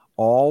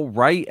All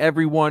right,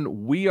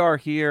 everyone. We are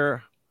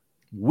here.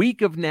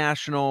 Week of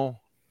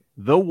National,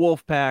 the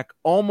Wolfpack,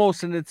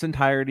 almost in its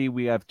entirety.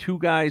 We have two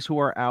guys who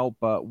are out,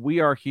 but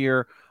we are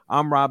here.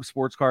 I'm Rob,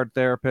 sports card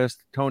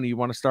therapist. Tony, you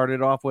want to start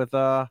it off with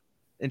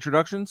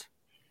introductions?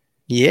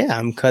 Yeah,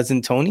 I'm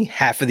Cousin Tony,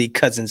 half of the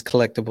Cousins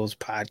Collectibles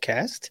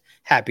podcast.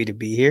 Happy to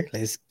be here.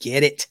 Let's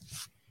get it.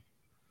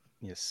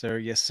 Yes, sir.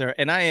 Yes, sir.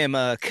 And I am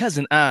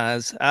Cousin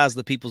Oz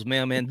the People's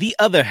Mailman, the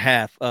other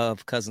half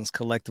of Cousins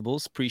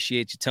Collectibles.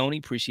 Appreciate you, Tony.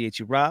 Appreciate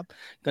you, Rob.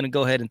 Going to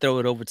go ahead and throw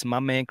it over to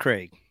my man,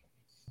 Craig.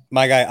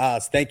 My guy,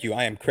 Oz. Thank you.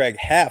 I am Craig,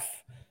 half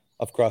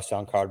of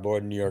Crosstown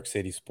Cardboard, New York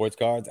City Sports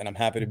Cards, and I'm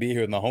happy to be here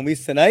with my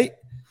homies tonight.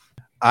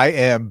 I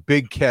am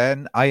Big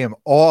Ken. I am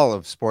all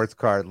of Sports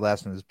Card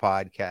Lessons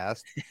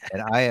podcast,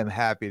 and I am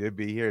happy to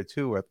be here,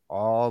 too, with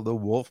all the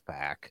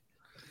Wolfpack.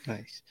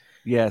 Nice.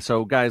 Yeah,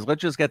 so guys, let's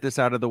just get this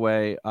out of the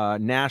way.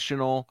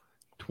 National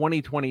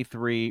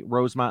 2023,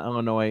 Rosemont,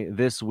 Illinois,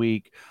 this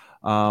week.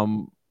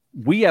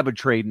 We have a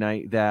trade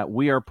night that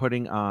we are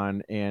putting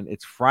on, and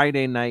it's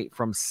Friday night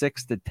from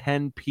 6 to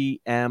 10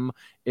 p.m.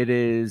 It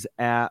is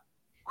at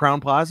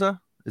Crown Plaza.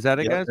 Is that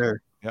it, guys?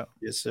 Sir. Yeah.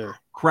 Yes, sir.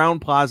 Crown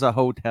Plaza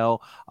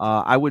Hotel.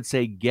 I would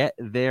say get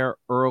there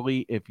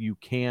early if you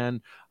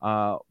can.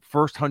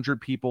 First 100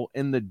 people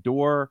in the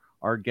door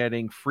are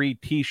getting free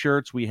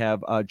t-shirts. We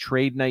have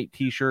trade night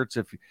t-shirts.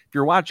 If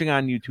you're watching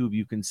on YouTube,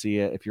 you can see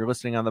it. If you're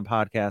listening on the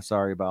podcast,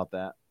 sorry about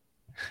that.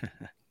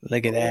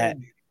 Look at that.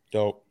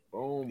 Dope.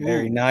 Oh,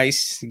 Very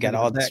nice. You got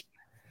all that.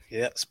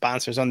 Yeah,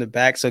 sponsors on the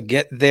back. So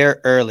get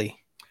there early.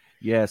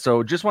 Yeah,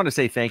 so just want to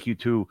say thank you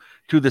to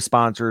the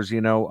sponsors,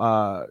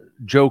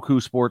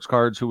 Joku Sports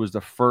Cards, who was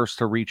the first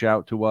to reach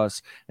out to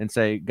us and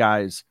say,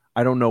 guys,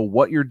 I don't know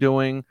what you're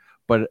doing,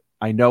 but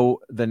I know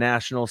the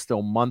National is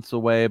still months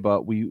away,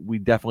 but we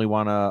definitely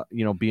want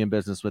to, be in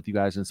business with you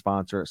guys and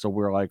sponsor it. So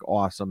we're like,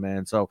 awesome,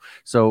 man. So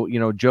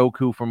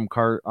Joku from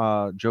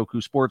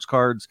Joku Sports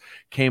Cards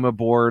came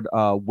aboard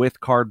with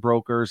Card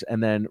Brokers,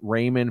 and then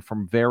Raymond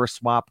from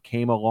Veriswap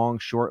came along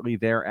shortly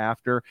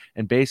thereafter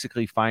and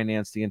basically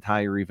financed the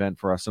entire event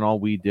for us. And all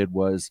we did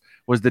was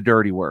the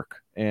dirty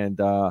work. And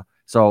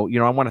so,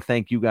 I want to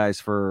thank you guys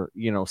for,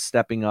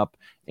 stepping up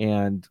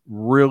and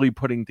really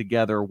putting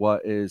together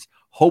what is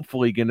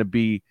hopefully going to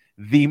be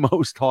the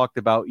most talked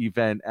about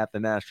event at the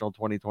National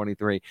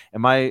 2023.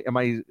 Am I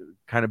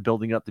kind of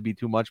building up to be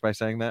too much by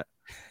saying that?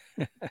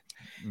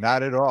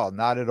 Not at all.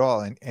 Not at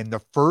all. And the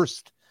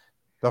first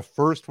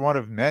one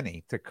of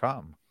many to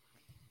come.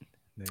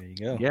 There you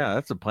go. Yeah,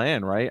 that's the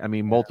plan, right? I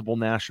mean, multiple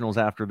Nationals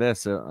after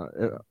this,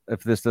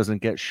 if this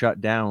doesn't get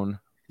shut down.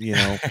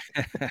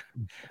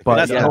 But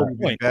that's the whole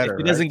point. Better,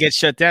 if it doesn't get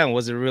shut down,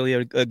 was it really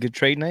a good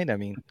trade night? I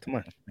mean, come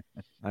on.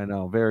 I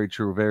know. Very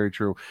true. Very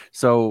true.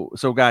 So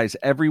guys,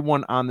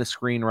 everyone on the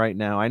screen right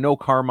now, I know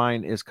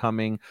Carmine is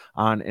coming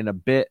on in a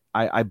bit.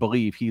 I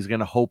believe he's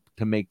going to hope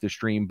to make the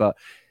stream, but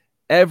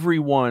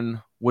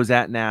everyone was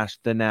at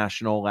the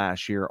National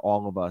last year,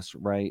 all of us,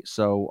 right?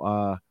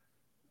 So,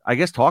 I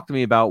guess talk to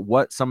me about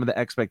what some of the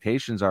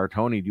expectations are.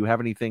 Tony, do you have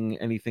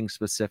anything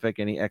specific,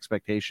 any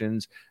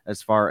expectations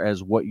as far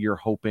as what you're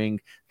hoping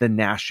the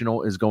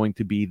National is going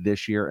to be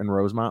this year in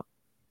Rosemont?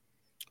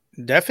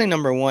 Definitely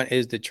number one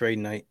is the trade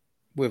night.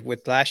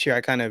 With last year,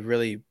 I kind of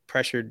really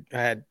I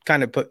had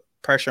kind of put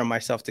pressure on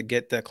myself to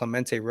get the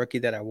Clemente rookie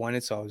that I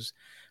wanted. So I was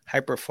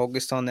hyper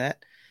focused on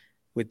that.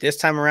 With this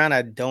time around,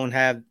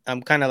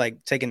 I'm kind of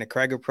like taking the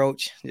Craig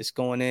approach, just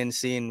going in,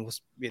 seeing,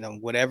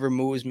 whatever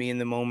moves me in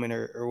the moment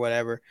or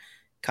whatever,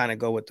 kind of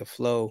go with the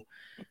flow.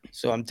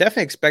 So I'm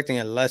definitely expecting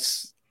not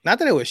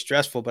that it was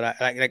stressful, but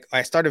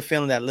I started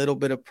feeling that little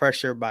bit of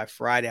pressure by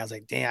Friday. I was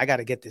like, dang, I got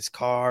to get this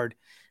card.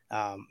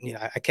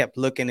 I kept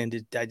looking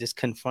and I just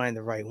couldn't find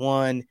the right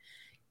one.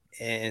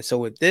 And so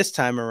with this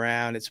time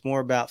around, it's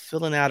more about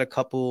filling out a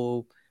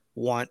couple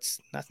wants,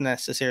 not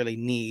necessarily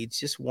needs,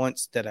 just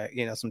wants that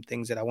some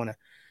things that I want to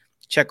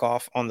check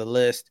off on the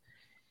list,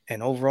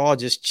 and overall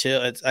just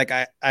chill. It's like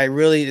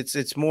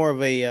it's more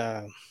of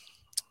a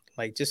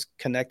like just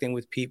connecting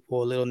with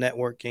people, a little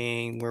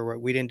networking where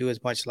we didn't do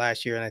as much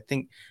last year, and I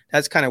think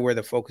that's kind of where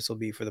the focus will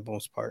be for the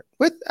most part,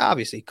 with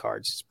obviously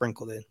cards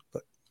sprinkled in.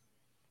 But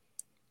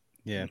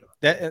yeah,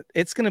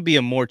 it's gonna be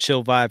a more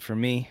chill vibe for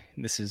me.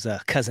 This is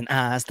Cousin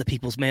Oz, the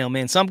People's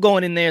Mailman, so I'm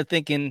going in there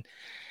thinking,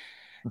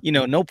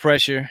 no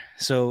pressure.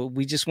 So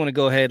we just want to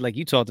go ahead, like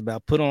you talked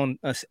about, put on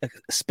a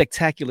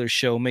spectacular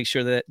show. Make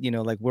sure that,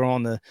 like we're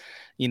on the,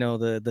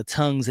 the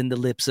tongues and the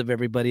lips of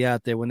everybody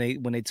out there. When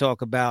they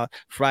talk about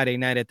Friday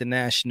night at the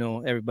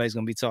National, everybody's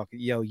going to be talking,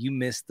 you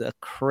missed the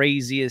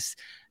craziest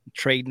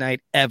trade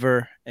night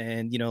ever.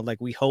 And,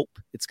 we hope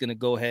it's going to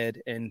go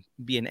ahead and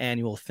be an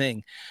annual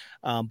thing.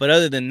 But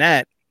other than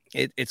that,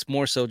 it's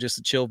more so just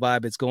a chill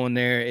vibe. It's going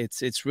there.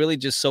 It's really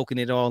just soaking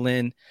it all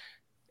in.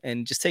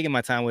 And just taking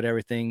my time with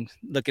everything,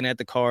 looking at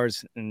the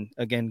cards, and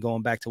again,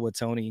 going back to what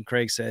Tony and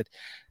Craig said,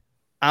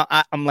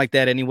 I'm like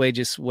that anyway.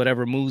 Just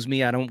whatever moves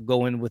me. I don't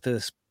go in with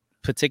a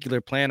particular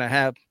plan. I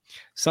have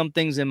some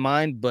things in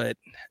mind, but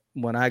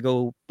when I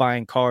go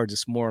buying cards,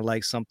 it's more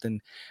like something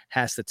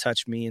has to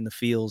touch me in the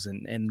feels,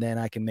 and then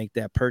I can make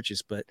that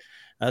purchase. But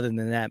other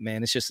than that,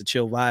 man, it's just a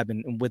chill vibe,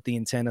 and with the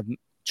intent of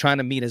trying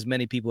to meet as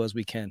many people as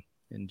we can,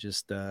 and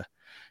just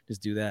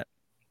do that.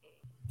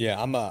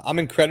 Yeah, I'm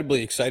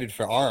incredibly excited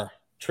for our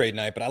trade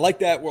night, but I like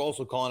that we're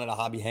also calling it a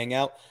hobby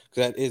hangout,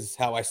 because that is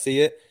how I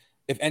see it.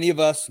 If any of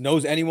us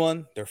knows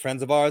anyone, they're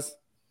friends of ours,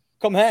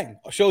 come hang.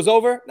 Show's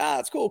over? Nah,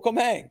 it's cool. Come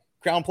hang.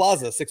 Crown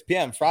Plaza, 6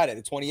 p.m. Friday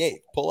the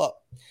 28th. Pull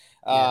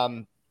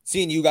up.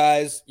 Seeing you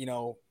guys,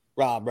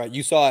 Rob, right?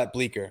 You saw at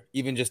Bleecker,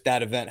 even just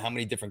that event, how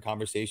many different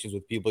conversations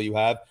with people you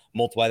have.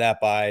 Multiply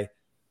that by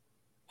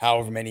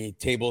however many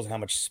tables, how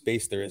much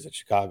space there is at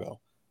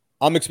Chicago.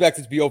 I'm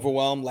expected to be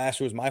overwhelmed.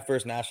 Last year was my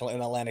first national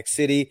in Atlantic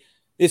City.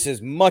 This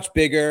is much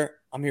bigger.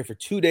 I'm here for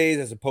 2 days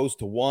as opposed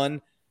to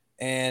 1.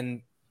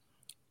 And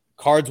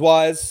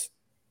cards-wise,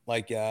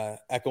 like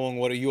echoing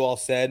what you all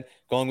said,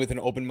 going with an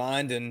open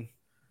mind and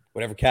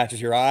whatever catches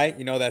your eye,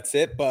 that's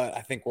it. But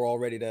I think we're all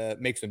ready to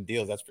make some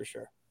deals. That's for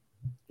sure.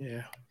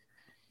 Yeah.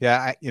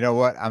 Yeah, you know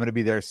what? I'm going to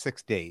be there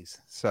 6 days,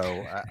 so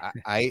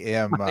I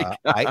am.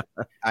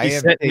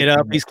 He's setting it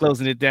up. He's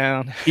closing it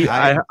down.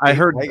 I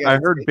heard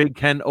Big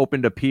Ken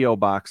opened a PO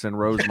box in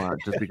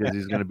Rosemont just because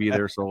he's going to be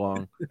there so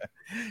long.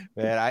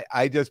 Man,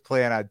 I just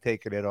plan on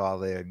taking it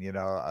all in.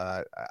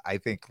 I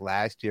think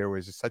last year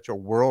was such a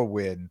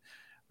whirlwind,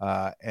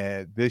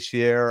 and this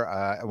year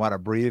I want to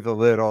breathe a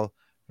little.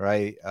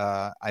 Right,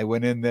 I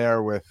went in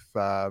there with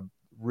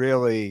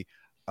really.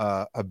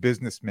 A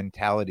business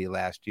mentality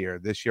last year.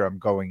 This year I'm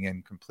going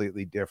in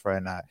completely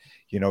different.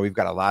 We've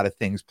got a lot of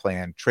things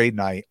planned. Trade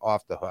night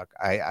off the hook.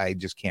 I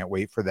just can't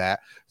wait for that.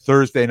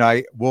 Thursday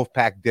night,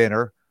 Wolfpack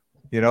dinner,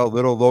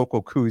 little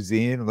local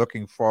cuisine.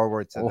 Looking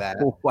forward to that.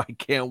 Oh, I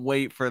can't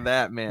wait for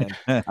that, man.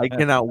 I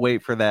cannot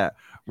wait for that.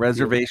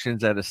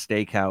 Reservations at a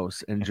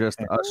steakhouse and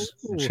just us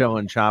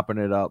chilling, chopping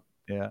it up.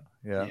 Yeah.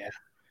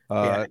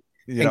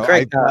 And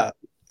Craig,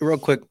 real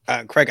quick,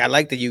 Craig, I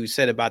like that you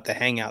said about the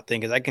hangout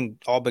thing, because I can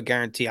all but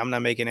guarantee I'm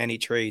not making any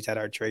trades at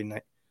our trade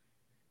night.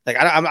 Like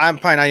I'm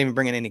probably not even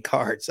bringing any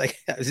cards. Like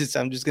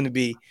I'm just going to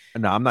be.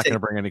 No, I'm not going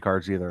to bring any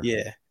cards either.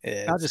 Yeah.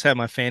 I'll just have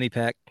my fanny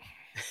pack,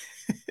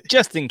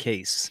 just in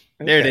case.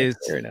 There it is.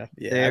 Fair enough.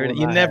 Yeah,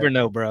 you never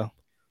know, bro.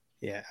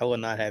 Yeah, I will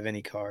not have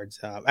any cards.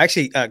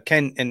 Actually,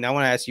 Ken, and I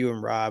want to ask you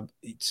and Rob.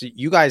 So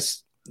you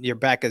guys, you're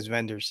back as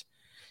vendors,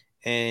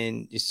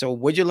 and so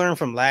what'd you learn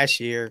from last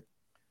year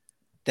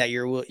that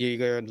you're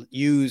going to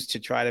use to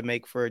try to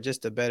make for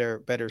just a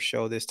better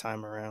show this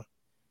time around?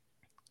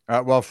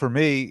 Well, for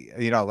me,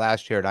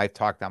 last year, and I've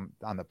talked on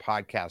the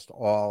podcast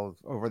all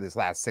over this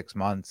last 6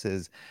 months,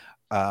 is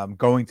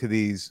going to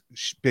these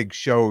big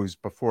shows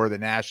before the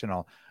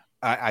national.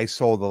 I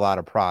sold a lot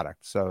of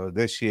product. So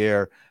this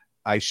year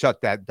I shut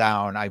that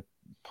down. I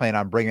plan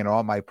on bringing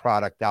all my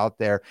product out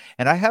there.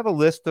 And I have a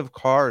list of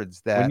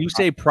cards that. When you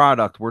say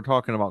product, we're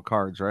talking about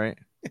cards, right?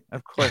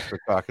 Of course, we're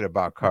talking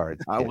about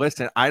cards.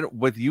 Listen,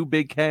 with you,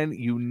 Big Ken,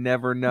 you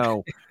never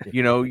know.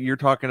 You're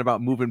talking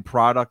about moving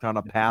product on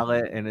a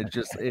pallet, and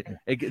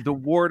the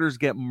waters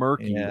get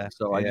murky. Yeah,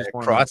 so I just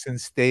want crossing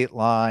state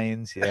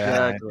lines.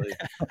 Yeah, exactly.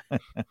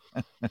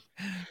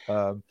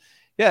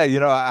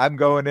 I'm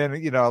going in.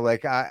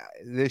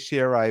 This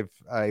year I've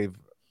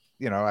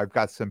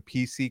got some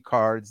PC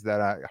cards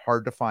that are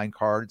hard to find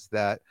cards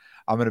that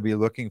I'm going to be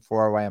looking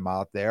for while I'm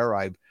out there.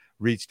 I've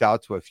reached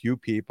out to a few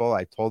people.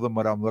 I told them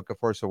what I'm looking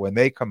for. So when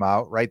they come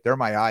out, right, they're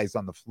my eyes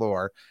on the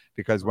floor,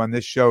 because when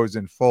this show is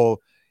in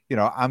full,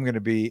 I'm going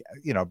to be,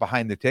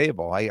 behind the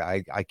table.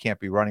 I can't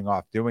be running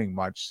off doing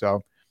much.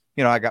 So,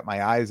 I got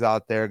my eyes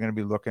out there, going to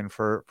be looking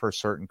for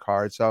certain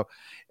cards. So,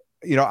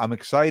 I'm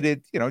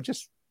excited,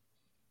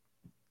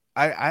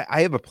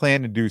 I have a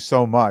plan to do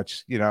so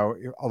much, a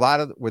lot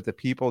of with the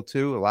people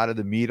too, a lot of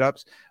the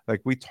meetups,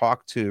 like we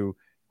talk to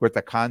with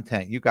the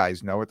content, you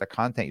guys know with the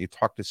content, you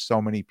talk to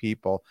so many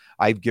people.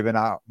 I've given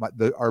out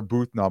our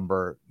booth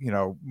number,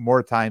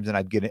 more times than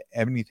I've given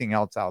anything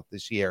else out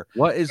this year.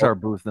 What is our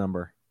booth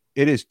number?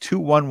 It is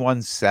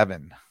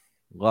 2117.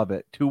 Love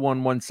it.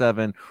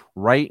 2117,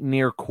 right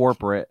near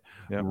corporate,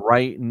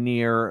 right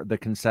near the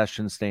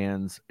concession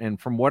stands.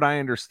 And from what I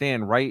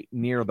understand, right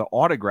near the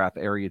autograph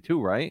area too,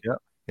 right?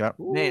 Yep.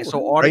 Man, so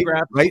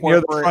autograph right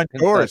near the front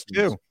doors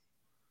too.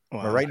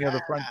 Wow. Right near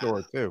the front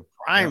door too.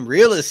 Prime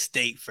real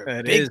estate for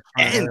That Big is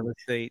prime Ken. real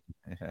estate.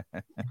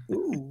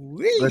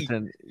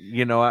 Listen,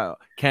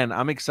 Ken,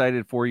 I'm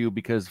excited for you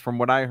because from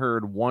what I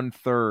heard,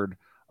 1/3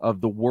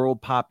 of the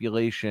world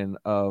population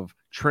of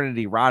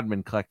Trinity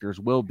Rodman collectors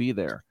will be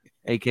there.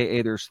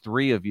 AKA there's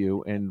 3 of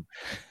you and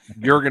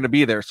you're going to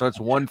be there. So it's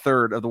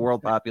 1/3 of the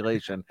world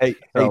population. Hey,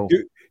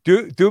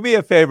 do me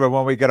a favor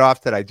when we get off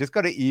tonight. Just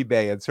go to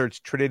eBay and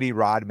search Trinity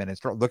Rodman and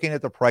start looking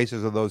at the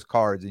prices of those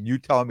cards. And you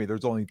tell me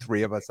there's only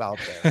 3 of us out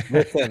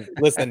there.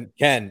 Listen,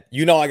 Ken,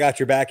 I got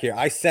your back here.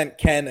 I sent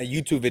Ken a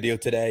YouTube video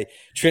today.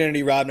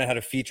 Trinity Rodman had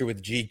a feature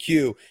with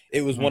GQ.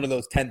 It was one of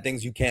those 10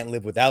 things you can't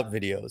live without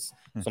videos.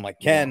 So I'm like,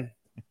 Ken,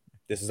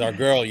 this is our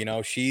girl. You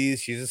know,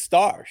 she's a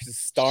star. She's a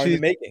star in the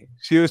making.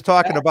 She was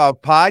talking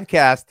about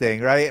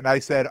podcasting, right? And I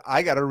said,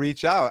 I got to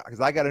reach out because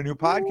I got a new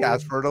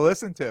podcast for her to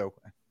listen to.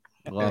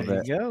 Love There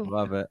it. you go.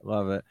 Love it.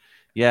 Love it.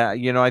 Yeah.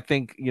 You know, I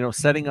think, you know,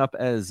 setting up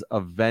as a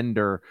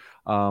vendor,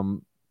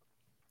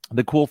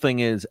 the cool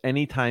thing is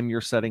anytime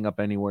you're setting up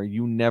anywhere,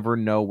 you never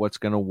know what's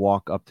going to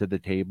walk up to the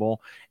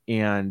table,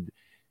 and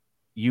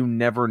you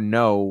never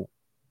know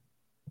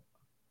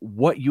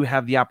what you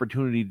have the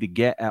opportunity to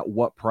get at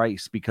what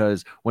price.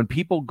 Because when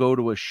people go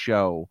to a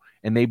show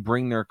and they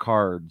bring their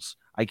cards,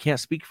 I can't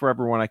speak for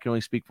everyone. I can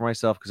only speak for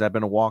myself because I've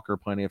been a walker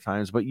plenty of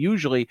times, but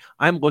usually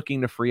I'm looking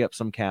to free up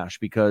some cash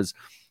because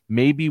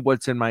maybe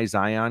what's in my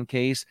Zion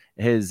case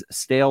is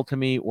stale to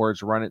me, or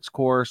it's run its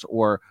course,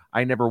 or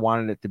I never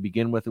wanted it to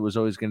begin with. It was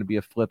always going to be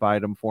a flip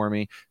item for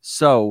me.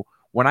 So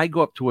when I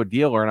go up to a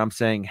dealer and I'm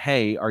saying,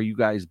 hey, are you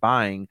guys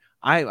buying?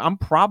 I'm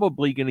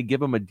probably going to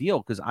give them a deal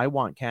because I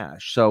want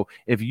cash. So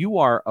if you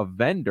are a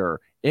vendor,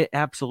 it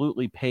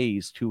absolutely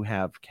pays to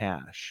have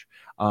cash.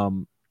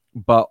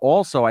 But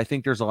also, I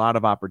think there's a lot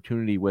of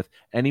opportunity with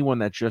anyone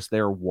that's just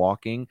there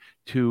walking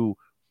to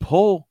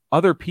pull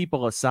other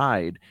people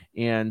aside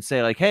and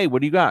say, like, hey,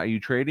 what do you got? Are you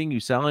trading? You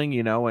selling?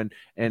 You know,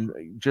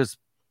 and just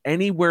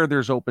anywhere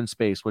there's open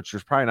space, which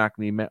there's probably not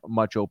going to be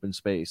much open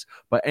space,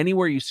 but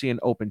anywhere you see an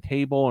open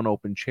table, an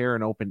open chair,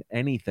 an open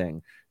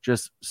anything,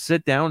 just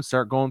sit down,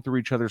 start going through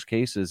each other's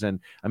cases. And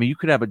I mean, you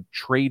could have a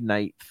trade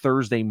night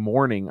Thursday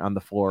morning on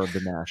the floor of the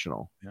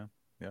National.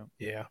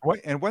 Yeah.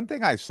 And one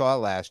thing I saw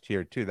last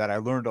year too, that I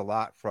learned a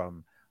lot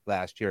from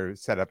last year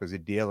set up as a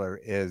dealer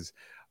is,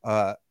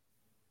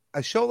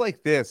 a show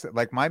like this,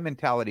 like my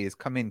mentality is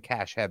come in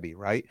cash heavy,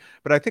 right?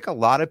 But I think a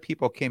lot of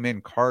people came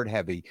in card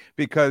heavy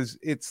because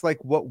it's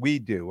like what we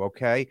do,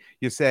 okay?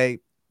 You say,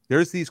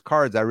 there's these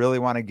cards I really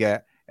want to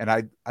get, and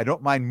I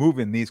don't mind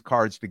moving these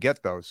cards to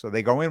get those. So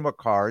they go in with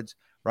cards,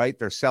 right?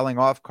 They're selling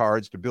off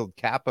cards to build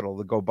capital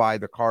to go buy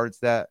the cards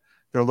that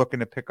they're looking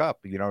to pick up,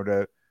 you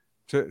know,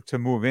 to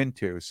move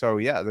into. So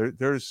yeah,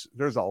 there's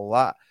a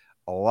lot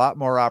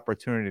more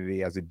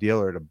opportunity as a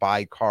dealer to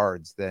buy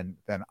cards than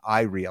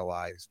I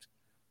realized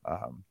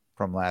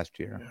from last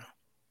year.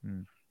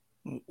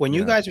 When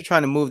you guys are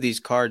trying to move these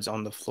cards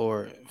on the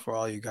floor for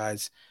all you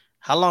guys,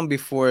 how long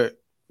before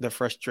the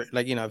frustration,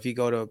 like, you know, if you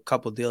go to a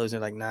couple dealers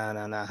and they're like,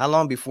 nah, how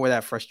long before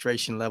that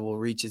frustration level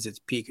reaches its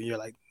peak and you're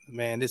like,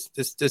 man, this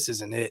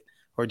isn't it?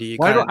 Or do you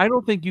I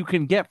don't think you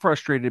can get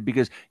frustrated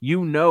because,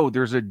 you know,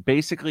 there's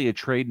basically a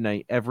trade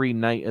night every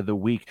night of the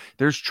week.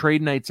 There's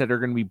trade nights that are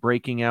going to be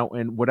breaking out,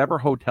 and whatever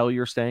hotel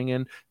you're staying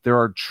in, there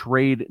are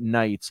trade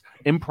nights,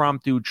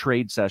 impromptu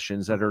trade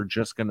sessions that are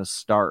just going to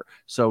start.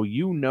 So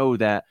you know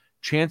that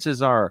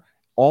chances are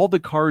all the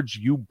cards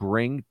you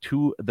bring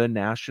to the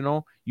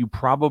National, you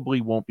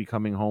probably won't be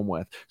coming home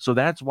with. So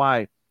that's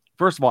why,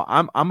 first of all,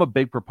 I'm a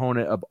big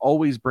proponent of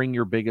always bring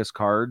your biggest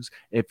cards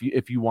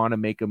if you want to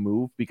make a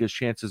move, because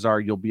chances are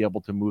you'll be able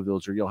to move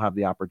those, or you'll have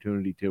the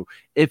opportunity to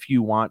if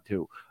you want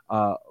to.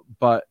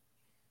 But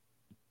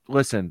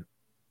listen,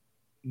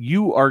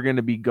 you are going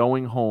to be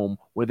going home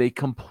with a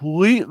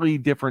completely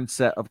different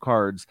set of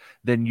cards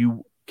than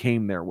you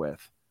came there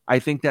with. I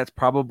think that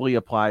probably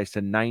applies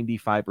to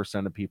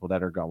 95% of people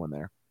that are going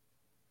there.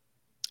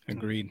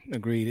 Agreed.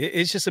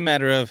 It's just a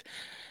matter of,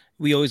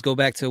 we always go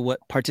back to what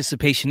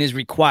participation is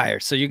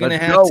required. So you're going to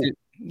have to,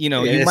 you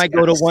know, you might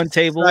go to one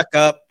table. Suck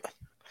up.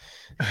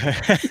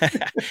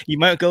 You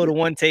might go to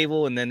one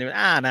table and then they're,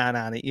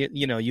 nah.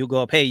 You know, you'll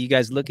go up, hey, you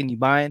guys looking, you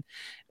buying?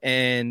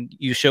 And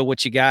you show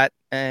what you got,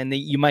 and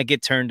you might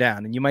get turned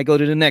down, and you might go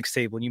to the next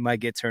table and you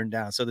might get turned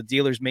down. So the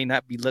dealers may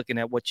not be looking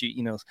at what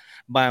you know,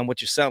 buying what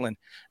you're selling,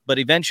 but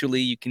eventually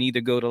you can either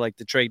go to like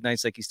the trade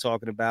nights, like he's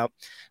talking about,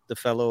 the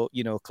fellow,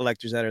 you know,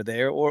 collectors that are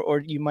there,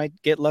 or you might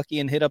get lucky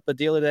and hit up a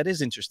dealer that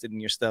is interested in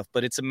your stuff.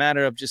 But it's a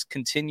matter of just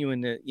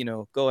continuing to, you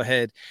know, go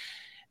ahead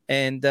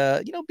and,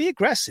 you know, be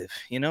aggressive.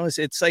 You know,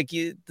 it's like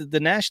the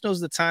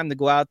National's the time to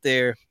go out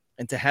there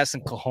and to have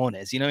some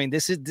cojones. You know, I mean,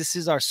 this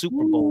is our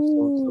Super Bowl.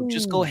 So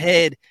just go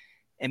ahead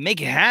and make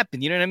it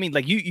happen. You know what I mean?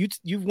 Like you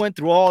went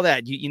through all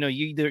that. You know,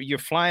 you're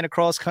flying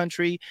across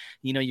country.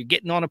 You know, you're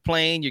getting on a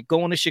plane. You're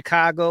going to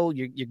Chicago.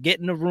 You're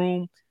getting a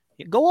room.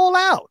 You go all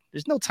out.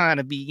 There's no time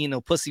to be, you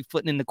know,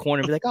 pussyfooting in the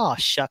corner and be like, oh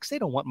shucks, they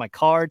don't want my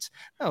cards.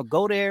 No,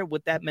 go there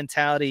with that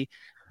mentality.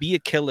 Be a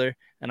killer,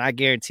 and I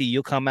guarantee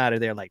you'll come out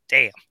of there like,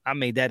 damn, I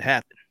made that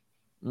happen.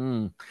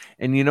 And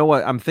you know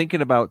what? I'm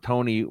thinking about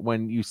Tony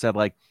when you said,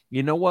 like,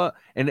 you know what?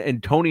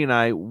 And Tony and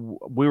I,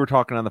 we were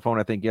talking on the phone,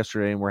 I think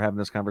yesterday, and we're having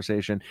this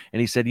conversation. And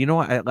he said, you know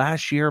what?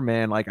 Last year,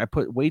 man, like I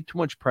put way too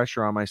much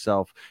pressure on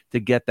myself to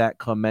get that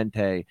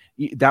Clemente.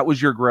 That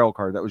was your Grail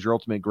card. That was your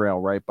ultimate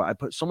Grail, right? But I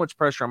put so much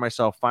pressure on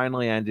myself.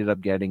 Finally, I ended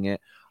up getting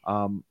it.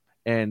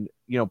 And,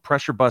 you know,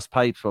 pressure busts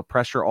pipes, but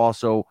pressure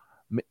also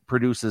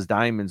produces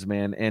diamonds,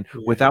 man. And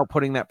without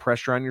putting that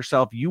pressure on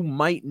yourself, you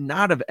might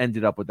not have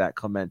ended up with that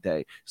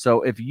Clemente.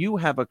 So if you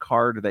have a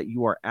card that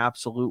you are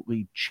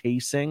absolutely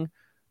chasing,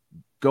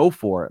 go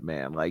for it,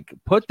 man. Like,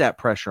 put that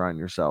pressure on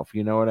yourself.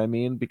 You know what I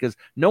mean? Because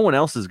no one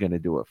else is going to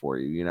do it for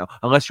you, you know,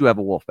 unless you have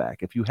a Wolfpack.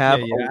 If you have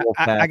a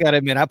Wolfpack, I gotta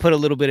admit, I put a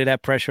little bit of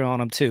that pressure on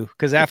him too.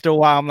 Because after a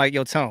while, I'm like,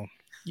 yo, Tone,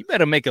 you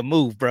better make a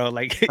move, bro.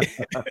 Like,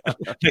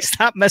 like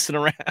stop messing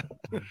around.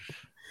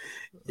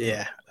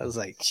 Yeah, I was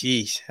like,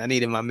 geez, I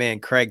needed my man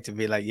Craig to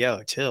be like,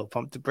 yo, chill,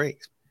 pump the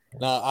brakes.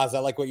 No, Oz, I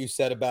like what you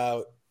said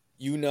about,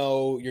 you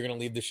know, you're going to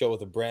leave the show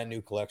with a brand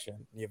new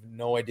collection. You have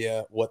no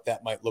idea what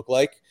that might look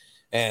like.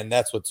 And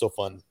that's what's so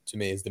fun to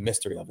me, is the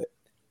mystery of it.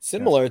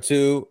 Similar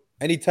to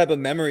any type of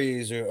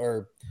memories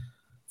or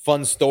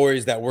fun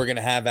stories that we're going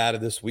to have out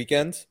of this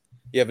weekend.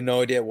 You have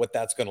no idea what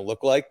that's going to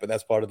look like, but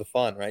that's part of the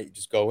fun, right? You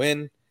just go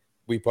in,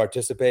 we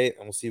participate,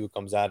 and we'll see what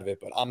comes out of it.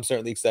 But I'm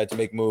certainly excited to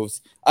make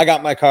moves. I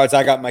got my cards.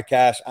 I got my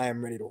cash. I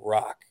am ready to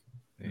rock.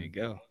 There you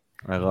go.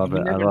 I love it.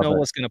 You never know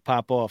what's going to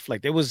pop off.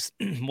 Like, there was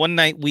one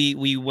night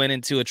we went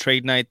into a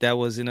trade night that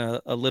was in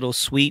a little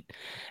suite,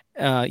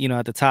 you know,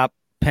 at the top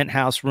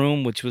penthouse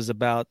room, which was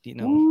about, you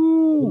know,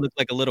 looked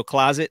like a little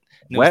closet.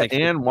 And wet like,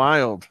 and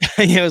wild.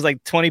 Yeah, it was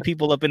like 20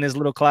 people up in this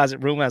little closet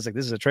room. I was like,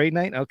 this is a trade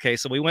night? Okay,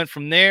 so we went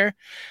from there,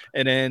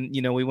 and then,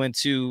 you know, we went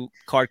to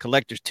Card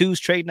Collectors 2's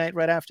trade night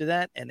right after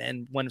that, and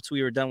then once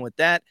we were done with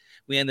that,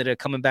 we ended up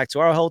coming back to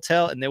our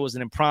hotel, and there was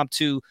an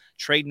impromptu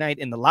trade night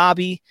in the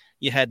lobby.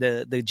 You had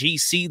the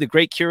GC, the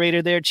great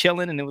curator, there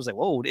chilling, and it was like,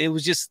 whoa, it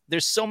was just,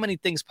 there's so many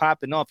things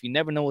popping off. You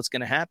never know what's going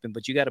to happen,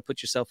 but you got to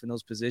put yourself in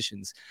those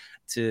positions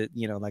to,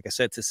 you know, like I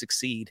said, to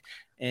succeed.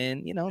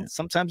 And, you know,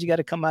 sometimes you got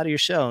to come out of your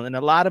shell. And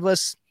a lot of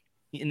us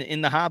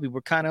in the hobby,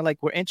 we're kind of like,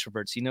 we're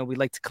introverts, you know, we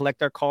like to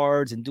collect our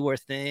cards and do our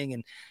thing.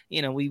 And,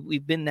 you know,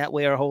 we've been that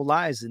way our whole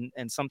lives.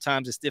 And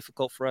sometimes it's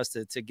difficult for us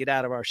to get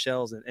out of our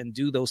shells and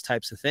do those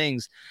types of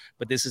things.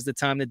 But this is the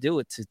time to do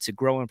it, to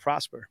grow and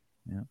prosper.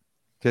 Yeah.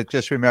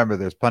 Just remember,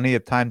 there's plenty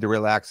of time to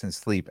relax and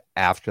sleep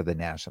after the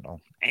National.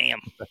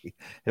 Damn,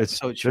 it's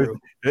so true.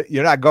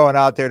 You're not going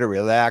out there to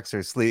relax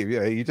or sleep.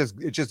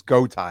 It's just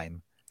go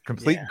time,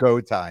 complete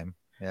go time.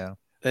 Yeah.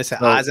 Listen,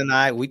 Oz and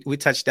I, we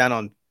touched down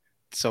on,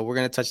 so we're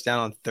gonna touch down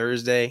on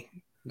Thursday,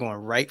 going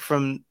right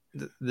from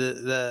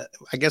the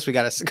I guess we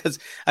gotta, because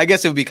I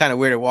guess it would be kind of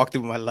weird to walk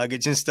through my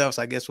luggage and stuff.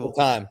 So I guess we'll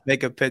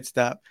make a pit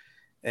stop,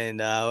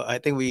 and I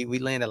think we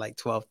land at like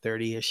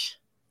 12:30 ish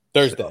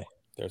Thursday.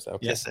 Okay.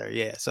 Yes, sir.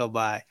 Yeah. So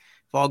if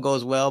all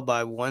goes well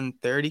by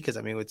 1:30, because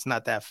I mean it's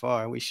not that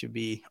far, we should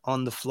be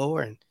on the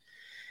floor and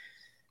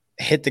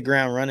hit the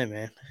ground running,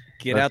 man.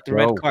 Get out the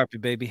red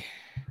carpet, baby.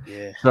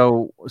 Yeah.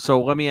 So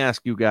let me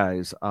ask you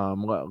guys.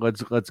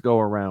 Let's go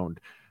around.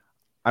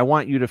 I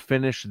want you to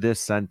finish this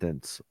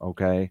sentence,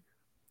 okay?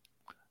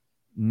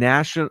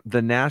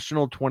 The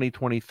National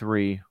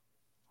 2023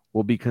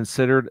 will be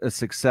considered a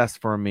success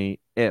for me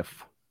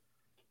if.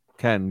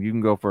 Ken, you can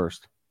go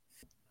first.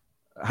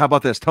 How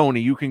about this, Tony?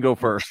 You can go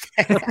first.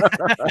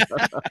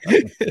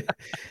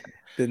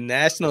 The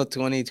National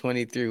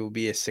 2023 will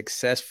be a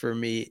success for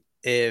me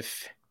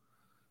if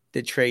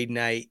the trade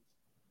night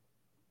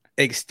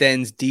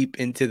extends deep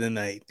into the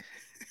night.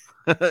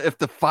 If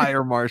the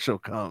fire marshal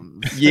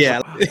comes.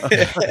 Yeah.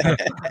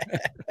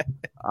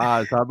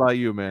 Oz, how about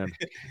you, man?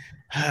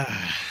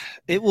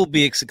 It will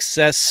be a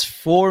success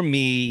for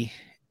me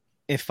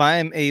if I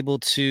am able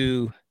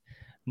to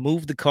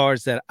move the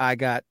cards that I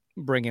got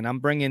bringing. I'm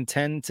bringing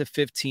 10 to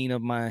 15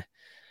 of my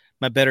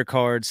better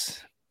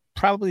cards,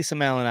 probably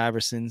some Allen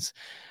Iversons,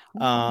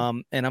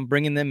 and I'm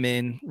bringing them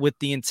in with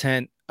the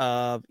intent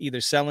of either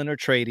selling or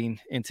trading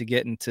into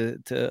getting to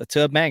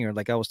a banger,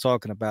 like I was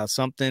talking about,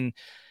 something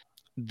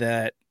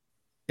that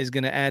is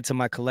going to add to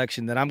my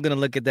collection, that I'm going to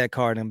look at that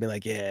card and be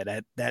like,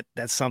 yeah,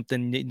 that's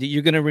something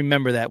you're going to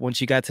remember that once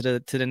you got to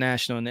the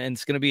National, and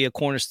it's going to be a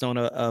cornerstone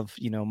of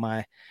you know,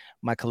 my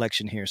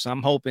collection here. So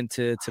I'm hoping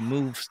to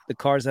move the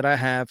cards that I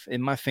have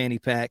in my fanny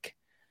pack,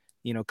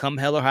 you know, come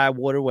hell or high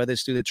water, whether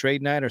it's through the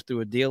trade night or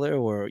through a dealer,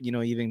 or, you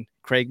know, even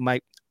Craig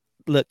might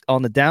look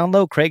on the down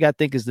low. Craig, I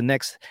think, is the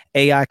next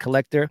AI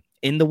collector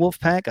in the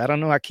Wolfpack. I don't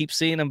know. I keep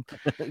seeing him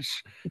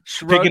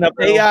picking up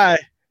AI.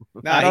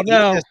 No, I don't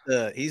know.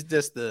 He's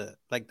just the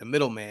like the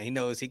middleman. He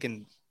knows he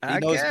can. He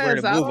knows where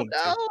to move him.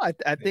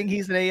 I think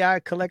he's an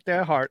AI collector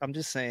at heart. I'm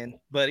just saying.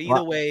 But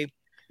either way,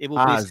 it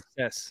will be a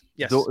success.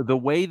 Yes. The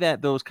way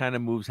that those kind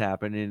of moves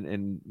happen,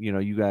 and you know,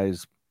 you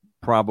guys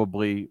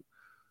probably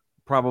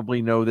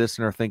know this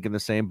and are thinking the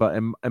same, but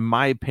in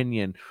my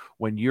opinion,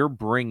 when you're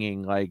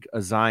bringing like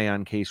a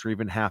Zion case or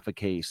even half a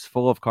case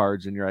full of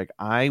cards, and you're like,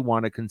 I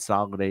want to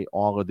consolidate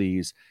all of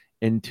these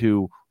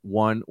into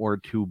one or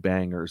two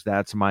bangers,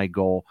 that's my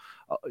goal.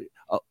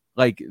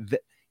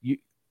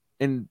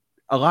 And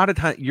a lot of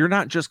times you're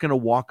not just going to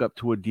walk up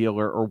to a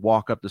dealer or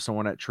walk up to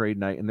someone at trade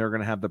night and they're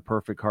going to have the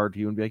perfect card to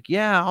you and be like,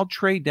 yeah, I'll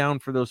trade down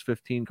for those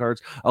 15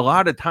 cards. A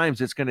lot of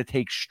times it's going to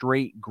take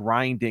straight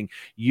grinding,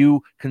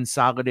 you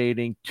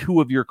consolidating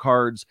two of your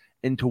cards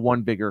into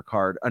one bigger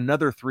card,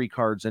 another 3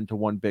 cards into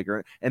one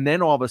bigger. And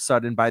then all of a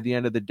sudden, by the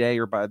end of the day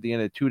or by the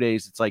end of 2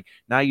 days, it's like,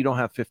 now you don't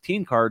have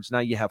 15 cards. Now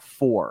you have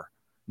 4.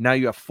 Now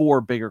you have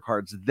 4 bigger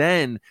cards.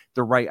 Then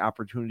the right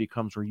opportunity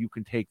comes where you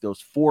can take those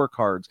 4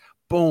 cards,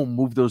 boom,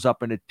 move those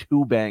up into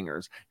 2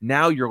 bangers.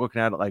 Now you're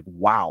looking at it like,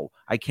 wow,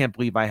 I can't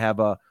believe I have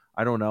a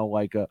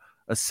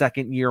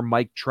second year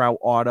Mike Trout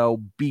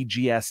auto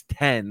BGS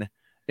 10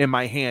 in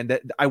my hand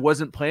that I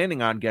wasn't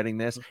planning on getting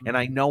this. And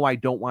I know I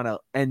don't want to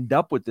end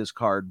up with this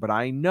card, but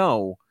I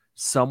know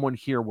someone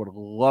here would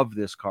love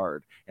this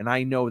card. And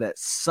I know that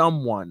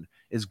someone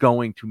is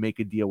going to make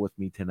a deal with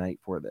me tonight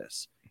for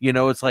this.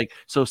 It's like,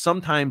 so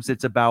sometimes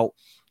it's about,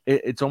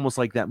 it's almost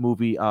like that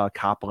movie,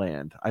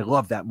 Copland. I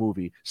love that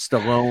movie.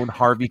 Stallone,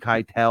 Harvey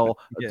Keitel.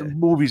 Yeah. The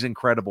movie's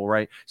incredible,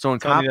 right? So in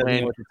Tony doesn't know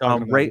Copland, what you're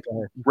talking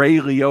about. Ray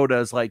Liotta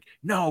is like,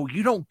 no,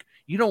 you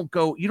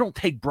don't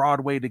take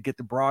Broadway to get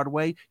to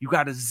Broadway. You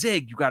got to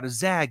zig, you got to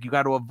zag, you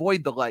got to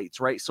avoid the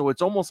lights, right? So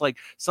it's almost like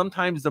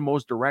sometimes the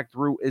most direct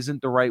route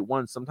isn't the right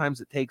one.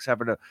 Sometimes it takes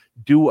having to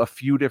do a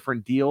few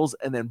different deals,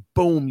 and then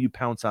boom, you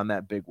pounce on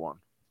that big one.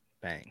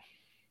 Bang.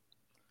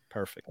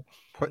 Perfect.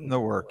 Putting the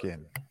work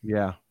in.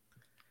 Yeah.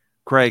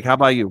 Craig, how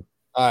about you?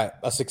 All right,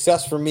 a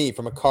success for me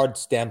from a card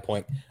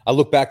standpoint. I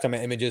look back to my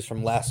images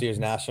from last year's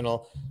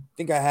National. I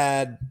think I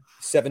had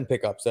 7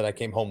 pickups that I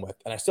came home with,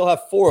 and I still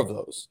have 4 of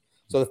those.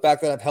 So the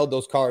fact that I've held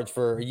those cards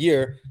for a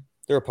year,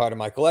 they're a part of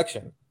my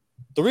collection.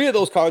 3 of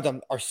those cards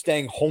are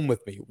staying home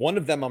with me. 1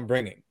 of them I'm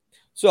bringing.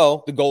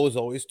 So the goal is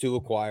always to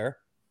acquire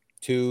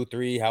 2,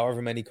 3,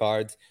 however many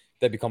cards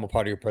that become a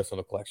part of your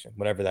personal collection,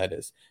 whatever that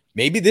is.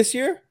 Maybe this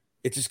year,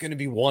 it's just going to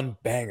be 1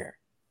 banger.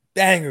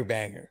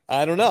 Banger.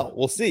 I don't know.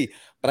 We'll see.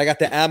 But I got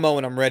the ammo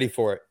and I'm ready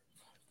for it.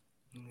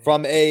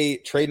 From a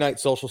trade night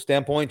social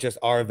standpoint, just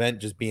our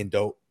event just being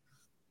dope.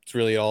 It's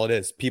really all it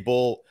is.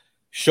 People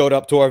showed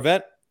up to our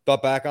event,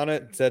 thought back on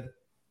it, and said,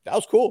 that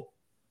was cool.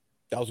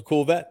 That was a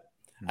cool event.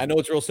 I know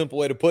it's a real simple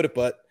way to put it,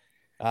 but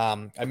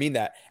I mean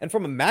that. And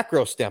from a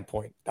macro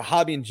standpoint, the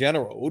hobby in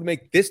general would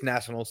make this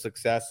national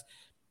success.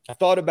 I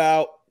thought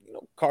about,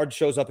 card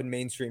shows up in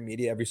mainstream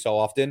media every so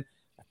often.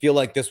 I feel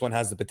like this one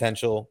has the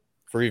potential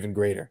for even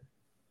greater.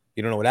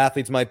 You don't know what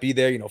athletes might be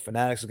there.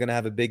 Fanatics is going to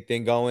have a big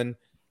thing going.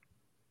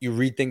 You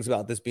read things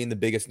about this being the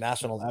biggest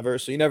national ever,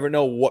 so you never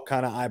know what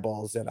kind of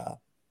eyeballs that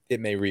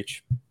it may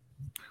reach.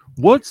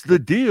 What's the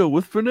deal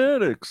with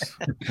Fanatics?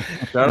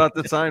 Shout out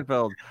to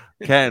Seinfeld.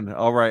 Ken,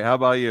 all right, how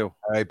about you?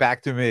 All right,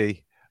 back to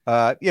me.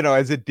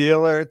 As a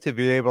dealer, to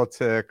be able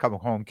to come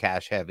home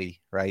cash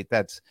heavy, right?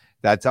 That's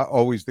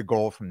always the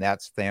goal from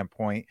that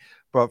standpoint.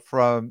 But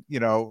from,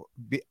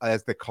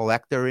 as the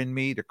collector in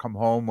me, to come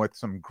home with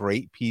some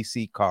great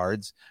PC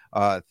cards,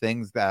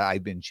 things that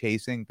I've been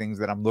chasing, things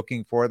that I'm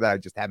looking for that I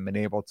just haven't been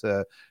able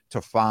to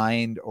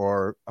find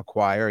or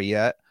acquire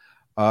yet.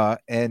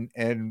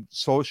 And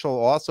social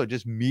also,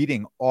 just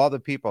meeting all the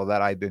people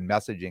that I've been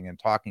messaging and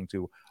talking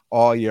to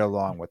all year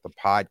long with the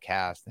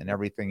podcast and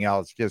everything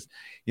else, just,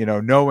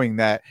 knowing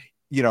that,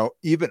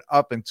 even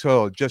up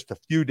until just a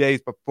few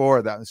days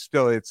before that,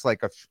 still, it's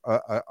like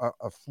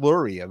a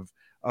flurry of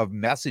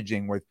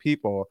messaging with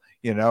people,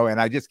 and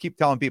I just keep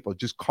telling people,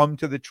 just come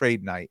to the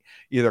trade night,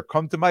 either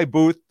come to my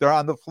booth, they're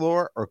on the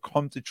floor, or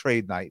come to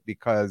trade night,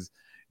 because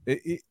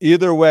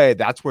either way,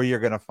 that's where you're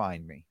going to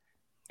find me.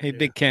 Hey,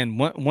 Big Ken,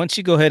 once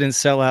you go ahead and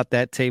sell out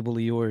that table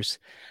of yours,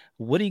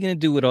 what are you going to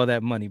do with all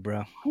that money,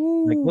 bro?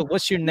 Like,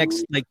 what's your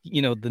next,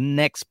 the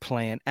next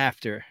plan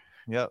after?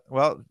 Yeah.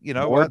 Well,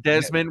 or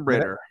Desmond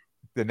Ritter.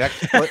 The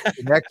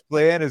next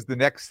plan is the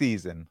next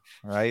season,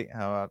 right?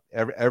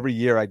 Every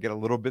year I get a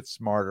little bit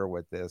smarter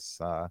with this.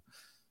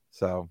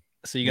 So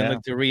you're gonna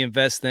look to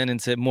reinvest then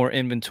into more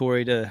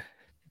inventory to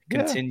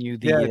continue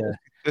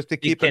just to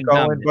keep it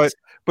going. Dominance.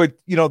 But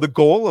the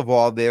goal of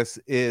all this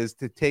is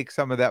to take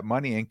some of that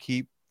money and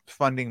keep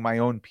funding my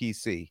own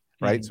PC,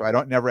 right? Mm-hmm. So I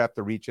don't never have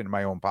to reach into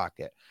my own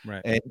pocket,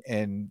 right?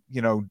 And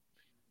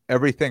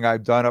everything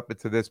I've done up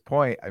to this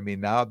point, I mean,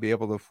 now I'll be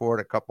able to afford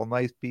a couple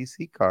nice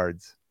PC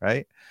cards,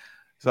 right?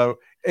 So,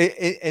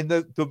 and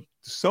the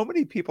so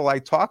many people I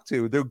talk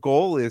to, their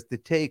goal is to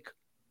take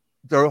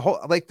their whole,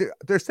 like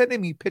they're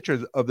sending me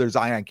pictures of their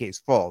Zion case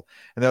full,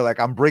 and they're like,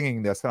 I'm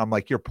bringing this, and I'm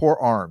like, your poor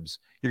arms,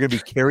 you're gonna be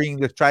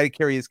carrying this, try to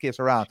carry this case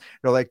around.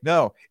 They're like,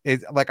 no,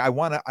 it's like I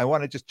want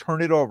to just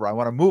turn it over. I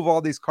want to move all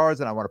these cards,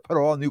 and I want to put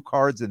all new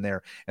cards in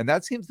there, and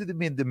that seems to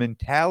be the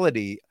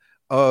mentality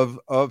of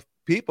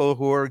people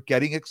who are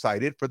getting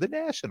excited for the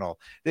national.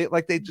 They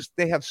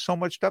have so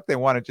much stuff they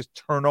want to just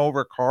turn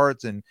over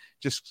cards and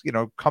just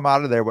come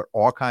out of there with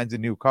all kinds of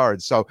new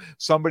cards. So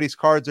somebody's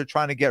cards they're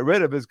trying to get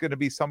rid of is going to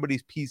be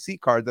somebody's PC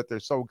card that they're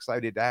so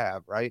excited to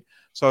have, right?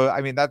 So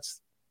I mean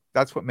that's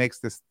what makes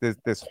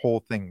this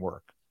whole thing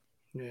work.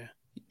 Yeah.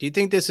 Do you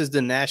think this is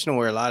the national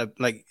where a lot of,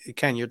 like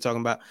Ken, you're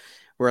talking about,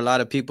 where a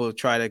lot of people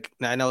try to?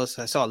 I know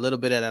I saw a little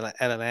bit at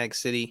Atlantic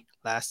City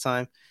last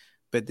time.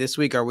 But this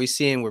week, are we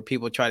seeing where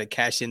people try to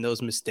cash in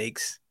those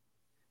mistakes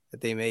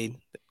that they made?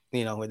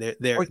 Where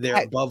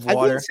they're above water.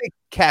 I wouldn't say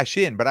cash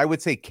in, but I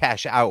would say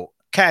cash out.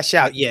 Cash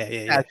out,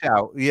 yeah. Cash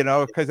out,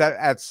 because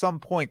at some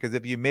point, because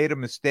if you made a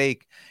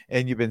mistake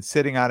and you've been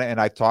sitting on it, and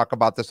I talk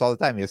about this all the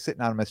time, you're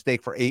sitting on a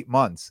mistake for 8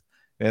 months,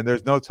 and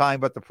there's no time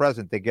but the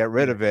present to get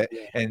rid of it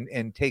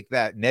and take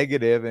that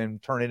negative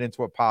and turn it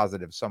into a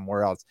positive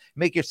somewhere else.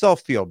 Make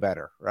yourself feel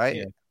better,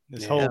 right?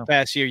 This whole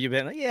past year, you've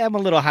been like, I'm a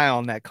little high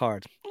on that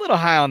card. A little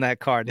high on that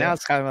card. Now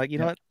it's kind of like, you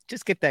know what?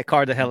 Just get that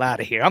card the hell out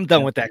of here. I'm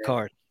done with that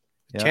card.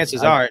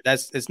 Chances are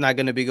it's not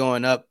going to be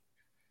going up,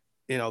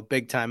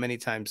 big time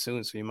anytime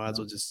soon. So you might as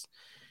well just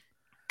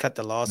cut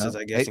the losses,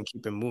 I guess, and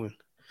keep it moving.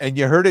 And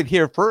you heard it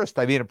here first.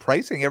 I mean,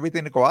 pricing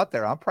everything to go out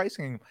there. I'm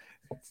pricing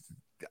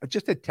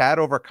just a tad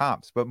over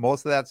comps, but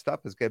most of that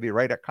stuff is going to be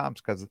right at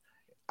comps because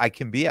I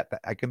can be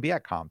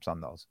at comps on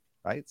those,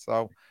 right?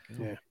 So,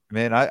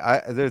 man,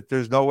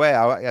 there's no way.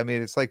 I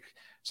mean, it's like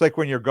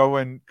when you're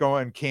going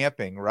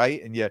camping,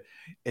 right? And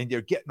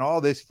you're getting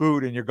all this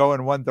food and you're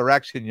going one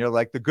direction. You're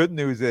like, the good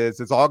news is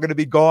it's all going to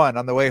be gone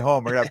on the way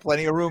home. We're gonna have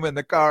plenty of room in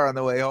the car on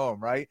the way home,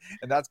 right?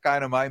 And that's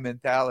kind of my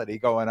mentality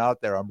going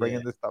out there. I'm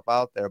bringing this stuff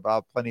out there,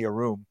 about plenty of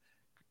room,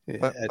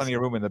 plenty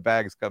of room in the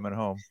bags coming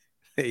home.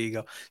 There you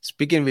go.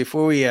 Speaking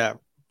before you go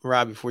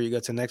to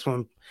the next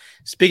one.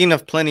 Speaking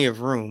of plenty of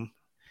room,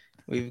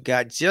 we've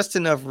got just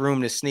enough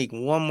room to sneak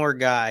one more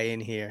guy in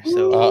here.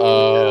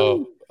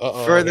 So,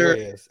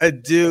 further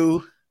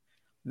ado,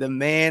 the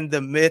man,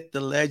 the myth,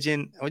 the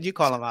legend. What do you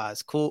call him,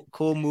 Oz?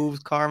 Cool moves,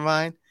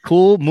 Carmine.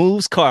 Cool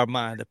moves,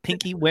 Carmine, the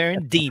pinky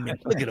wearing demon.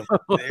 Look at him.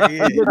 There he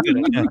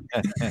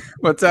is.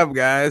 What's up,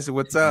 guys?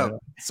 What's up?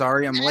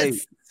 Sorry, I'm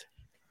late.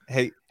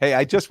 Hey,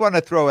 I just want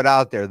to throw it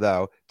out there,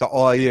 though, to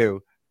all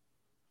you.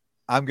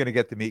 I'm going to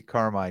get to meet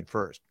Carmine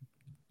first.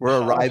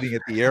 We're arriving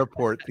at the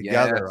airport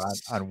together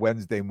on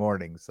Wednesday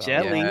morning. So.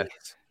 Jelly.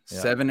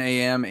 7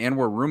 a.m. and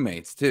we're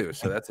roommates too,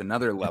 so that's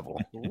another level.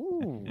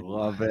 Ooh,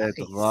 love it,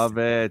 love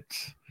it.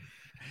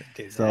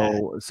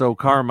 So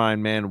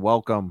Carmine, man,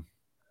 welcome.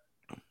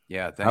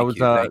 Yeah, thank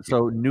you.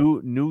 So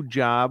new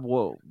job.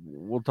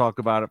 We'll talk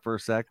about it for a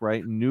sec,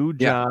 right? New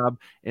job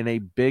in a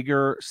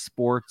bigger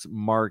sports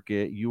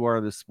market. You are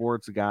the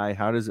sports guy.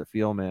 How does it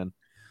feel, man?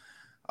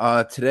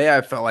 Today I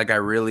felt like I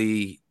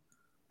really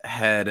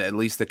had at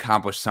least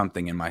accomplished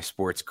something in my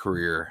sports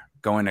career.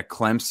 Going to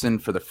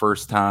Clemson for the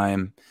first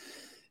time,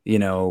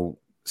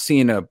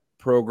 seeing a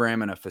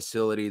program and a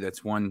facility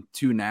that's won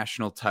 2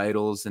 national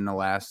titles in the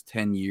last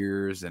 10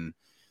 years. And,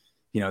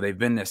 they've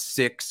been to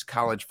 6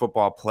 college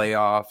football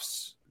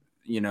playoffs,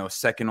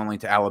 second only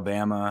to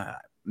Alabama.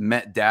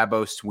 Met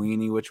Dabo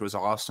Sweeney, which was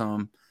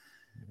awesome.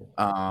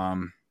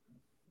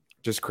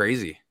 Just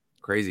crazy.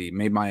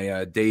 Made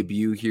my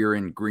debut here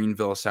in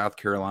Greenville, South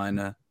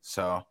Carolina.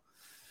 So,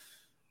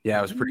 yeah,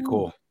 it was pretty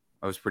cool.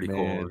 I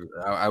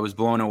was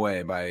blown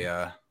away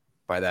by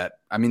that.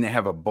 I mean, they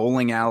have a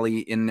bowling alley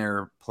in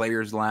their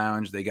players'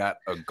 lounge. They got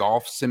a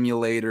golf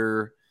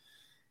simulator.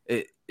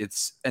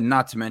 It's and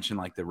not to mention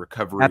like the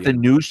recovery at the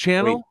news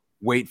channel.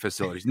 Weight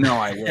facilities. No,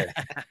 I wish.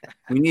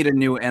 We need a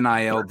new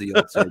NIL deal.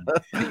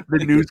 The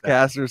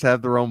newscasters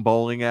have their own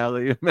bowling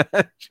alley.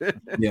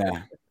 Imagine.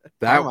 Yeah.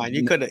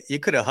 You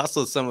could have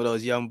hustled some of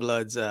those young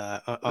bloods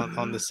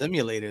on the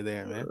simulator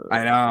there, man.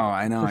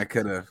 I know I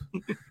could have.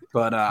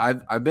 But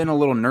I've been a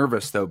little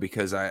nervous though,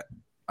 because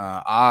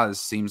Oz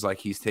seems like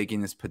he's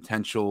taking this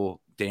potential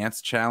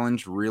dance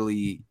challenge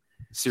really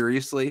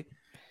seriously.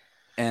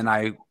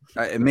 And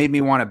it made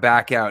me want to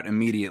back out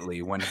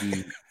immediately when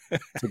he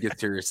took it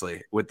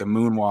seriously with the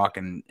moonwalk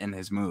and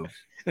his moves.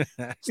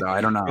 So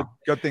I don't know.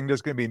 Good thing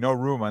there's going to be no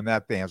room on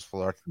that dance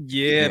floor.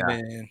 Yeah.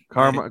 Man.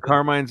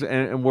 Carmine's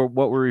and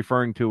what we're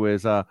referring to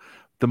is the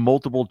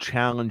multiple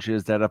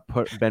challenges that have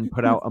been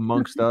put out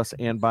amongst us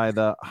and by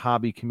the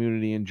hobby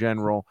community in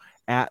general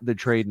at the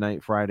trade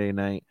night Friday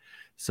night.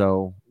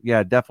 So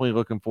yeah, definitely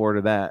looking forward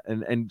to that.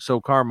 And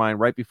so Carmine,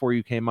 right before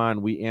you came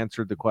on, we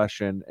answered the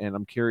question, and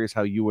I'm curious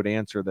how you would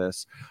answer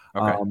this.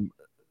 Okay.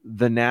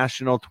 The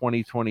National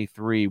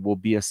 2023 will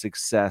be a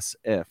success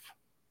if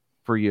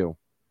for you.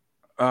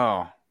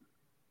 Oh,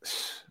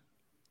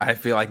 I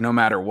feel like no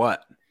matter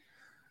what,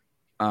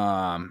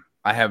 I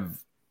have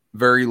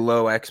very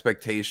low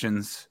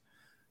expectations.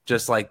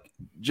 Just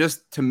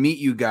to meet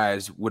you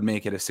guys would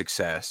make it a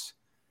success.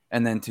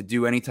 And then to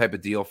do any type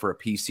of deal for a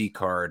PC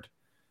card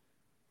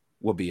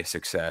will be a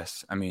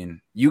success. I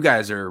mean, you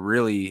guys are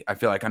really, I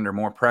feel like, under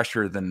more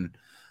pressure than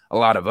a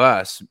lot of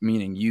us,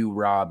 meaning you,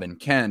 Rob, and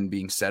Ken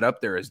being set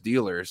up there as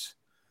dealers.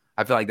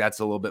 I feel like that's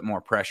a little bit more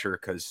pressure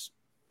because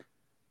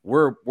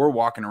we're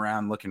walking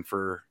around looking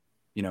for,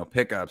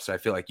 pickups. I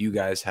feel like you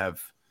guys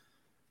have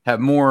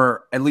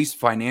more, at least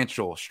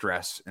financial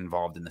stress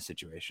involved in the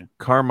situation.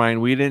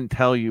 Carmine, we didn't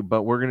tell you,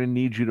 but we're going to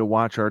need you to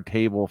watch our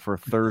table for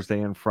Thursday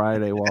and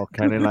Friday while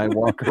Ken and I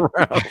walk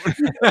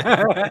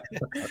around.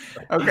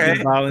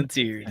 Okay.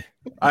 Volunteered.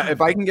 If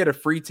I can get a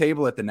free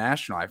table at the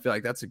National, I feel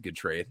like that's a good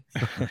trade.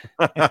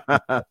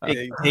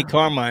 Hey,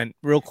 Carmine,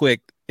 real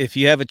quick. If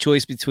you have a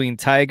choice between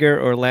Tiger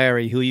or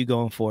Larry, who are you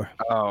going for?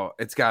 Oh,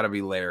 it's got to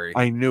be Larry.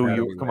 I knew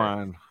you. Come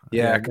on.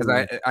 Yeah, because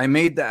I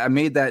made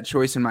that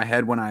choice in my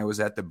head when I was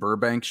at the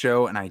Burbank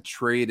show, and I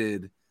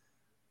traded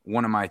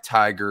one of my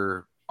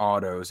Tiger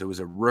autos. It was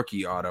a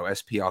rookie auto,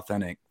 SP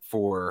Authentic,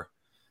 for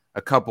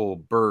a couple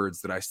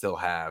birds that I still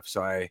have.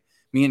 So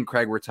me and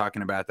Craig were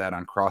talking about that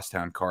on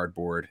Crosstown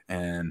Cardboard,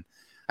 and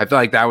I feel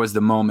like that was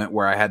the moment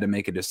where I had to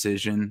make a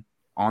decision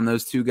on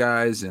those two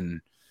guys.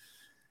 And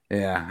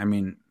yeah, I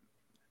mean,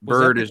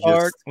 Bird is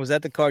just. Was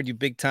that the card you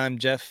big time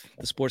Jeff,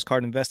 the sports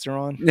card investor,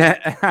 on?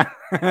 Yeah,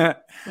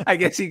 I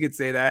guess you could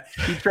say that.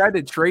 He tried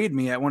to trade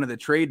me at one of the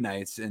trade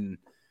nights, and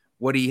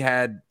what he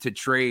had to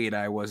trade,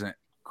 I wasn't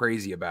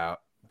crazy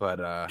about.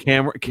 But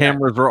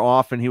cameras were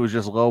off, and he was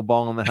just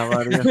lowballing the hell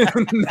out of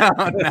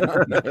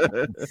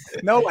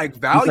you. No, like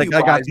value. Like,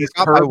 I got wise,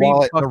 my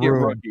wallet in the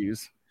room.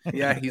 Rookies.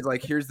 Yeah, he's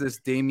like, here's this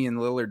Damian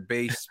Lillard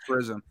base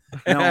prism.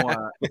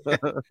 No,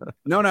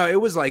 no,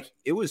 it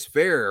was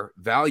fair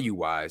value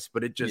wise,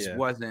 but it just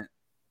wasn't,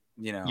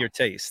 your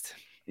taste.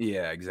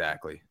 Yeah,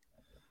 exactly.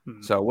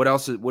 So what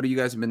else? What have you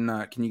guys been?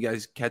 Can you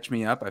guys catch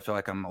me up? I feel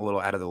like I'm a little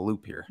out of the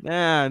loop here.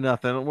 Nah,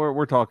 nothing.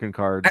 We're talking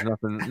cards.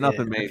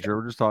 Nothing major.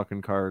 We're just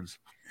talking cards.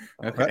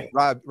 Okay,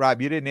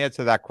 Rob, you didn't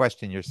answer that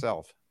question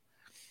yourself.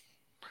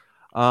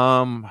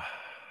 Let's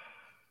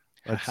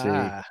see.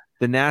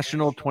 The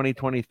National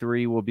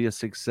 2023 will be a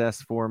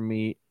success for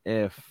me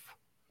if,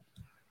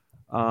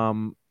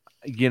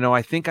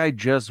 I think I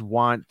just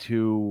want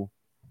to.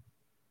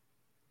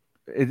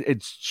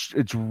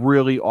 It's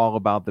really all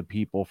about the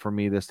people for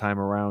me this time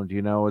around.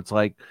 It's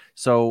like,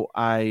 so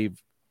I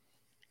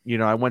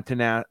went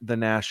to the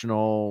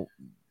National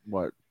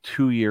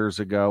 2 years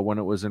ago when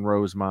it was in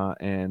Rosemont,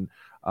 and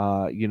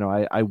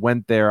I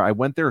went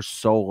there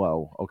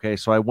solo. Okay,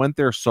 so I went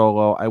there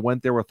solo. I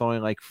went there with only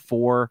like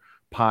 4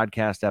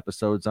 podcast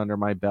episodes under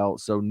my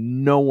belt, so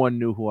no one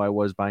knew who I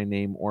was by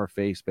name or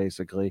face.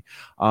 Basically,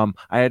 I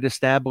had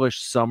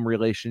established some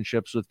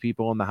relationships with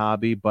people in the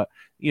hobby, but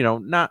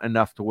not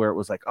enough to where it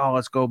was like, oh,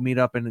 let's go meet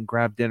up and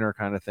grab dinner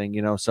kind of thing.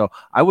 So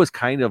I was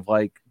kind of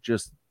like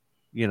just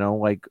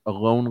like a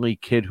lonely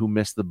kid who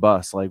missed the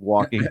bus, like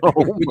walking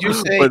home.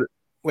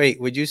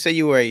 Would you say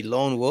you were a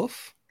lone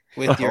wolf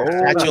with your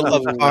satchel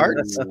of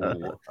cards?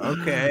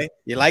 Okay,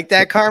 you like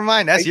that,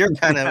 Carmine? That's your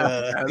kind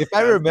of. If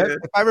I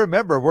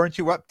remember, weren't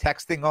you up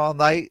texting all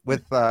night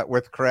with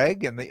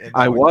Craig and the?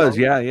 I was,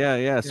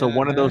 yeah. So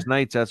one of those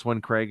nights, that's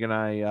when Craig and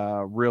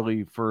I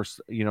really first,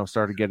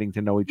 started getting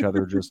to know each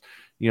other. Just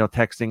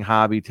texting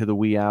hobby to the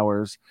wee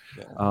hours.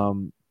 Yeah.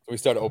 So we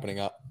started opening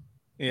up.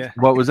 Yeah.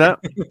 What was that?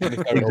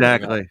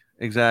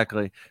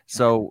 Exactly.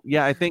 So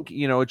yeah, I think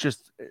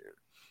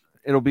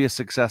it'll be a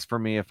success for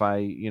me if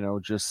I,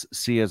 just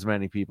see as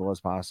many people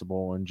as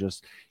possible and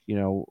just,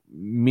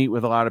 meet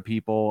with a lot of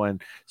people.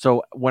 And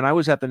so when I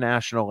was at the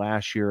National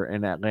last year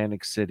in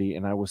Atlantic City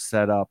and I was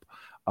set up,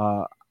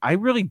 I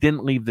really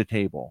didn't leave the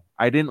table.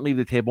 And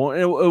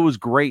it was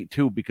great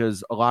too,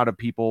 because a lot of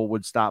people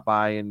would stop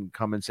by and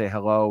come and say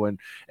hello. And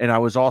I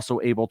was also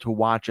able to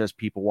watch as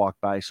people walk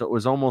by. So it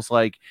was almost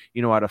like,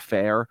 at a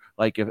fair,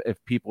 like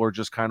if people are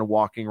just kind of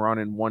walking around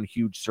in one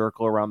huge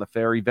circle around the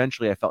fair,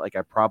 eventually I felt like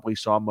I probably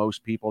saw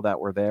most people that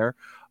were there.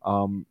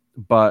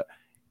 But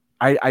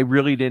I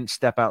really didn't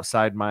step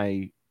outside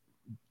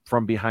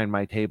from behind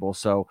my table.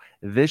 So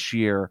this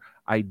year,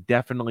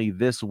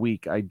 this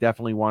week, I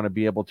definitely want to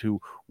be able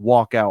to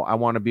walk out. I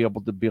want to be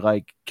able to be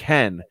like,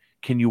 Ken,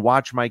 can you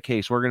watch my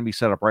case? We're going to be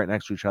set up right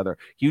next to each other.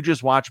 You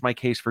just watch my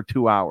case for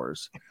 2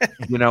 hours,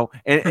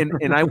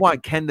 and I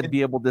want Ken to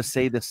be able to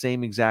say the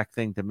same exact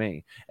thing to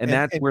me. And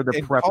that's where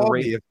the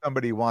preparation. If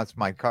somebody wants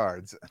my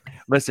cards,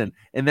 listen,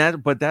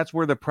 but that's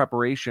where the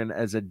preparation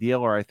as a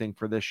dealer, I think,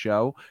 for this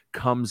show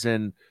comes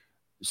in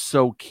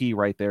so key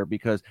right there,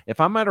 because if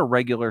I'm at a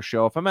regular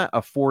show, if I'm at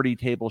a 40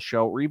 table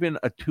show or even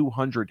a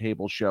 200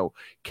 table show,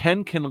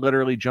 Ken can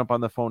literally jump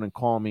on the phone and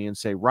call me and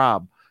say,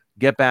 Rob,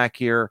 get back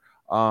here.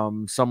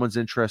 Someone's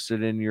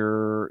interested in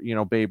your,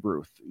 Babe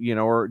Ruth,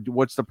 or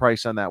what's the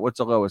price on that? What's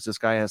the lowest? This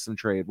guy has some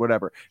trade,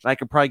 whatever. And I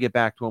could probably get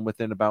back to him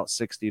within about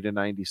 60 to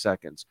 90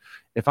 seconds.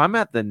 If I'm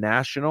at the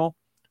National,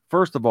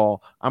 first of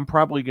all, I'm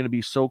probably going to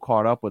be so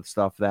caught up with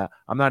stuff that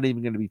I'm not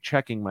even going to be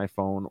checking my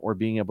phone or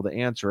being able to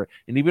answer it.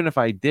 And even if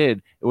I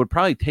did, it would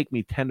probably take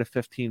me 10 to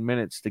 15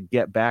 minutes to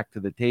get back to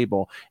the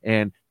table.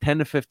 And 10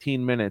 to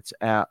 15 minutes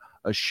at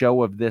a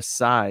show of this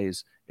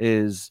size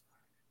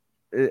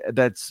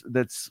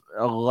that's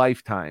a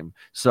lifetime.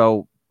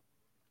 So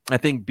I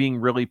think being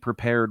really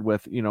prepared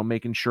with,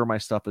 making sure my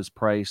stuff is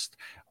priced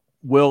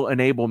will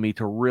enable me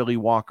to really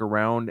walk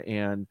around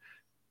and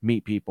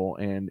meet people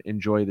and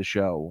enjoy the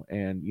show.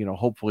 And,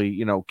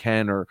 hopefully,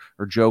 Ken or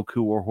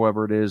Joku or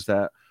whoever it is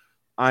that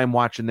I'm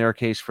watching their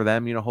case for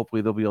them,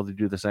 hopefully they'll be able to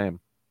do the same.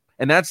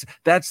 And that's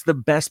the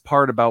best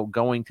part about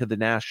going to the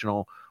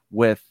National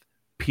with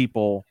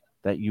people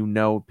that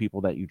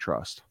people that you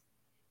trust.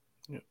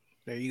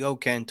 There you go,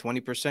 Ken.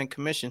 20%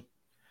 commission.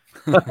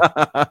 You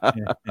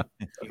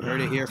heard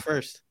it here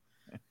first.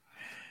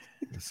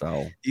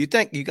 So you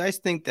guys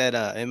think that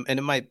and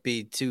it might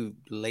be too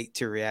late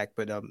to react,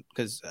 but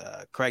because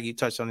Craig, you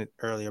touched on it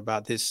earlier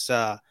about this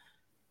the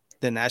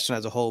National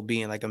as a whole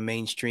being like a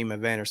mainstream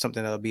event or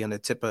something that'll be on the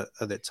tip of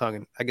the tongue.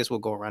 And I guess we'll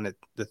go around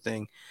the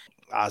thing.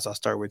 Oz, I'll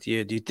start with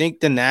you. Do you think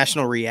the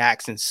National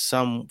reacts in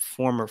some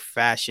form or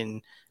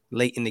fashion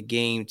late in the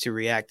game to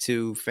react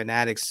to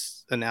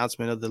Fanatics'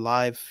 announcement of the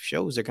live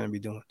shows they're going to be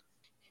doing?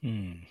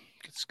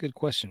 That's a good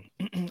question.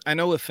 I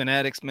know with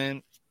Fanatics,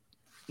 man,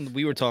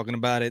 we were talking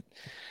about it,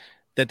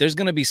 that there's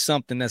going to be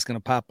something that's going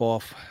to pop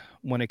off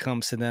when it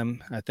comes to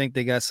them. I think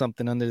they got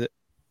something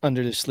up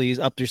their sleeves,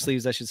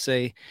 I should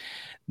say,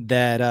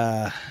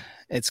 that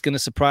it's going to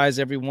surprise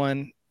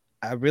everyone.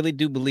 I really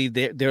do believe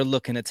they're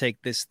looking to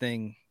take this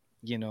thing,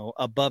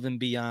 above and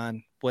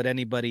beyond what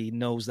anybody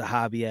knows the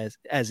hobby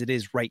as it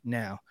is right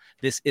now,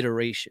 this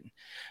iteration.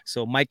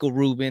 So Michael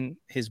Rubin,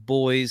 his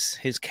boys,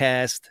 his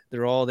cast,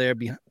 they're all there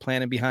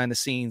planning behind the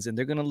scenes, and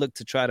they're going to look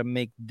to try to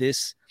make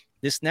this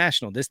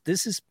national.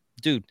 This is,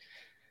 dude,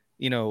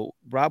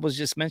 Rob was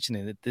just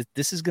mentioning it.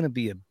 This is going to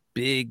be a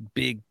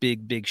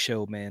big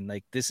show, man.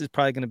 Like, this is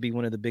probably going to be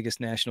one of the biggest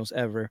nationals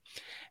ever.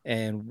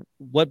 And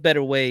what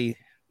better way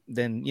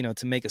than,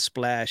 to make a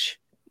splash,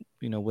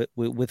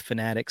 with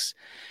Fanatics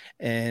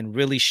and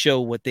really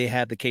show what they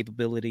have the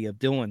capability of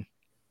doing.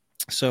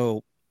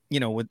 So,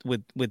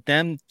 with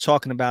them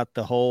talking about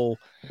the whole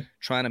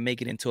trying to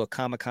make it into a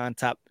Comic-Con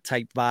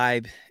type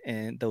vibe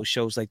and those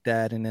shows like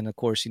that. And then of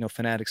course,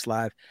 Fanatics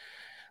Live,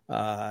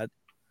 I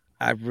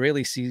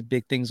really see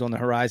big things on the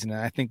horizon.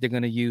 And I think they're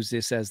going to use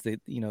this as the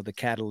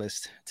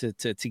catalyst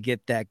to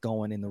get that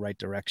going in the right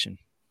direction.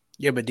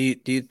 Yeah, but do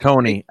you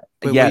Tony?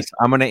 Yes,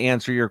 I'm going to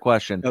answer your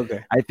question.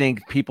 Okay. I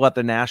think people at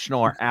the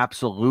National are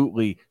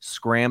absolutely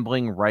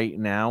scrambling right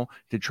now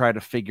to try to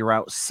figure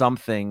out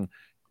something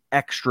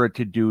extra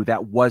to do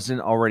that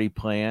wasn't already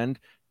planned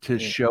to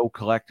show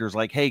collectors,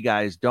 like, hey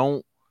guys,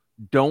 don't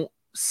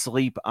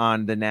sleep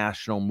on the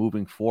National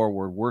moving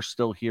forward. We're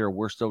still here.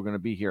 We're still going to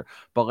be here.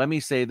 But let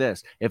me say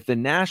this: if the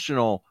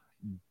National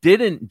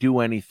didn't do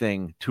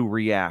anything to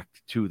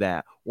react to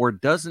that, or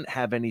doesn't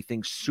have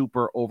anything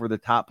super over the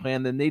top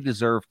plan, then they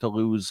deserve to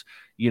lose,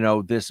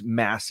 this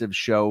massive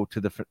show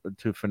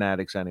to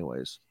Fanatics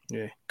anyways.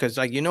 Yeah, because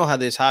how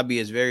this hobby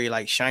is very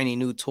like shiny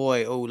new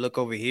toy. Oh, look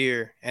over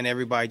here, and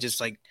everybody just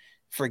like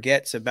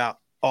forgets about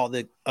all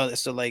the other.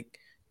 So like,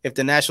 if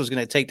the National is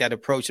going to take that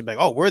approach and be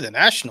like, oh, we're the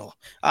National.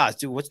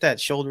 Dude, what's that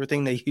shoulder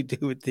thing that you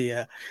do with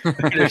the?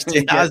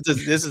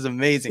 This is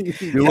amazing.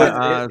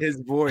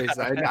 His voice.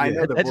 I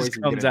know the that voice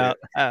just comes out.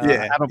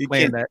 I don't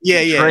plan that.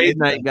 Yeah. Trade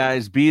night,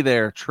 guys, be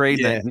there.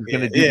 Trade night. He's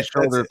going to do the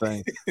shoulder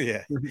thing.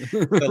 Yeah.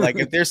 So like,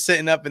 if they're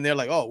sitting up and they're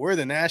like, oh, we're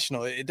the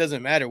National, it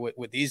doesn't matter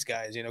with these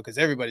guys, because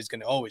everybody's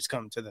going to always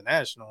come to the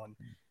National. And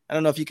I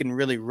don't know if you can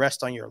really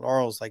rest on your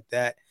laurels like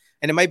that.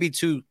 And it might be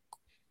too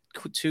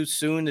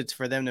soon. It's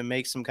for them to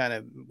make some kind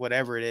of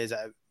whatever it is,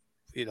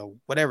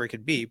 whatever it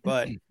could be.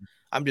 But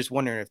I'm just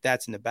wondering if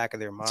that's in the back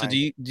of their mind. So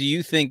do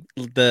you think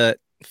the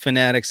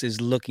Fanatics is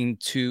looking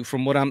to,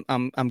 from what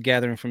I'm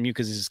gathering from you,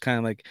 because it's kind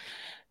of like,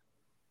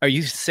 are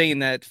you saying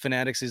that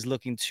Fanatics is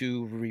looking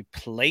to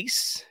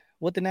replace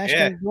what the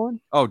National is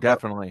doing? Oh,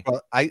 definitely.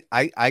 Well,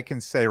 I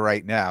can say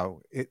right now,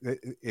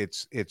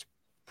 it's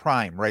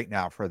prime right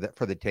now for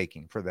the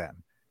taking for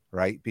them.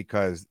 Right,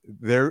 because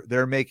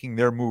they're making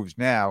their moves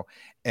now,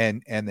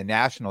 and the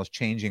National's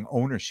changing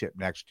ownership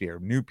next year.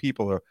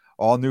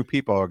 All new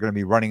people are going to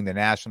be running the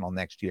National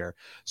next year.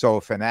 So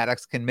if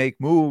Fanatics can make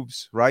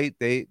moves, right,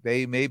 they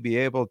may be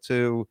able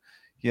to,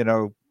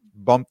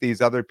 bump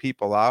these other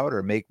people out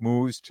or make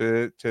moves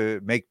to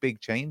make big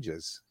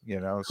changes.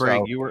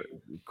 Craig, you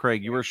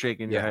were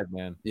shaking your head,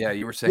 man. Yeah,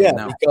 you were saying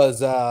no.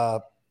 Because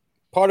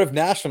part of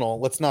National,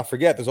 let's not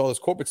forget, there's all this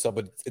corporate stuff,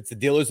 but it's the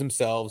dealers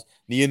themselves,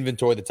 the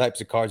inventory, the types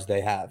of cards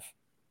they have,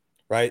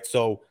 right?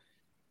 So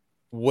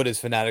what is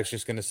Fanatics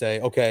just going to say?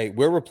 Okay,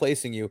 we're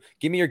replacing you.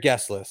 Give me your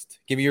guest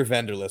list. Give me your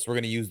vendor list. We're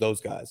going to use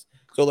those guys.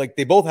 So like,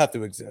 they both have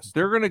to exist.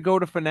 They're going to go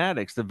to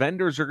Fanatics. The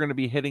vendors are going to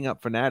be hitting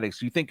up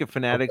Fanatics. You think if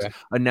Fanatics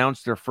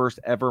announced their first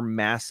ever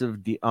massive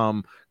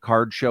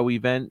card show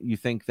event, you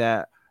think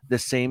that the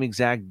same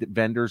exact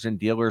vendors and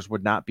dealers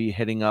would not be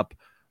hitting up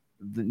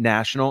the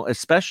National,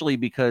 especially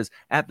because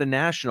at the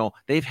National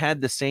they've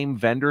had the same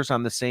vendors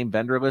on the same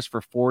vendor list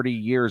for 40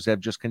 years that have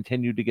just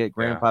continued to get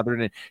grandfathered in.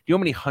 Do you know how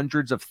many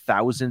hundreds of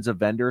thousands of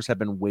vendors have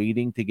been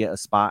waiting to get a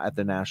spot at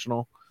the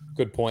National?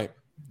 Good point.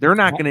 They're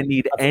not going to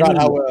need any.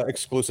 How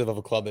exclusive of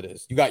a club it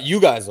is. You got you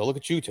guys though. Look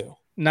at you two.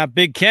 Not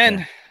Big Ken.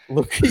 Yeah.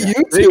 Look at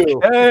you two.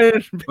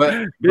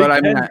 But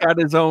I mean, got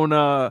his own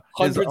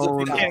hundreds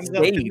of Ken's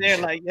up in there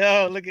like,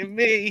 yo, look at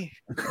me.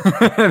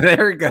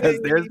 There it goes.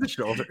 There's the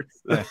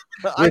shoulders.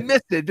 I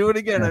missed it. Do it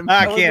again.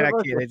 I can't.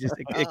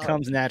 It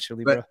comes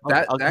naturally, bro.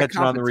 But I'll catch it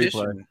on the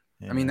replay.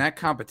 I mean, that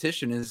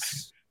competition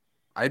is.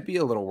 I'd be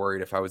a little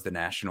worried if I was the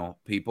National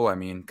people. I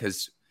mean,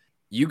 because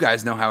you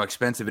guys know how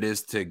expensive it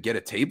is to get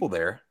a table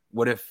there.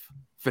 What if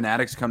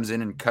Fanatics comes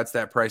in and cuts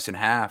that price in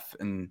half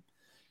and,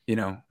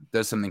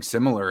 does something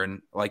similar?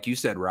 And like you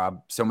said,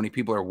 Rob, so many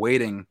people are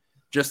waiting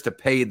just to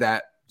pay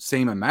that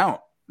same amount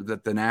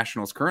that the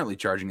National is currently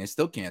charging. They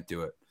still can't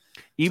do it.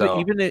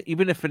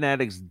 Even if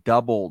Fanatics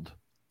doubled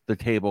the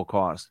table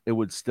cost, it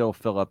would still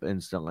fill up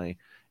instantly.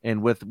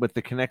 And with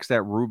the connects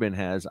that Ruben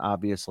has,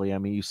 obviously, I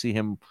mean, you see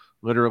him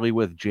literally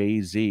with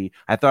Jay-Z.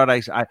 I thought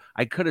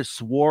I could have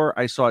swore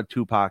I saw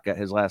Tupac at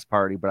his last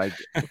party, but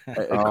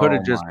it could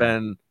have just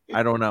been,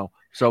 I don't know.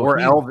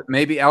 So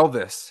maybe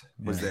Elvis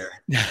was there.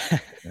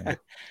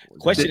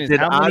 Question is,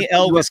 how many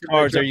Elvis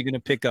cards are you going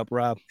to pick up,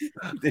 Rob?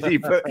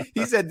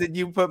 He said, "Did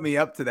you put me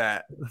up to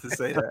that to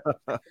say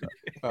that?"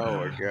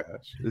 Oh my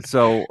gosh.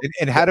 So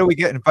And how do we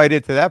get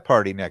invited to that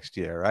party next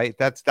year? Right.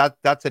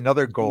 That's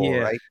another goal, Yeah.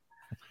 right?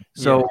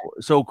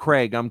 so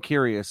Craig, I'm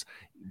curious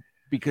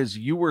because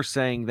you were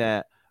saying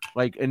that,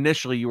 like,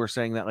 initially you were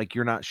saying that, like,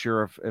 you're not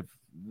sure if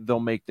they'll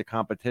make the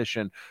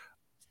competition.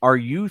 Are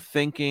you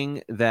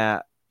thinking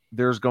that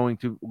there's going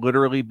to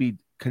literally be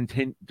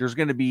there's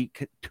going to be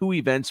two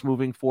events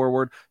moving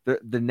forward?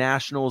 The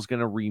National is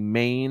going to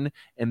remain,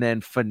 and then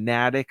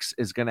Fanatics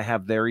is going to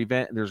have their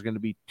event. There's going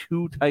to be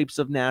two types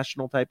of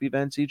national type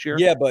events each year.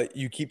 Yeah, but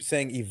you keep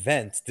saying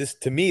events. This,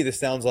 to me, this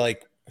sounds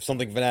like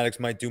something Fanatics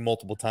might do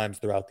multiple times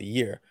throughout the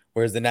year,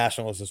 whereas the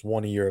National is just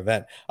 1 a year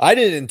event. I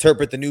didn't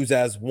interpret the news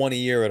as 1 a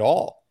year at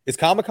all. Is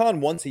Comic-Con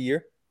once a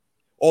year?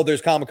 Oh,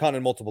 there's Comic-Con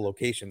in multiple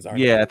locations, aren't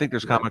there? I think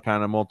there's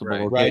Comic-Con in multiple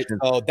Right. locations.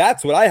 So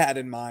that's what I had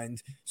in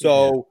mind.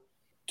 So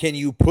can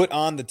you put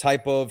on the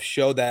type of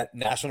show that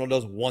National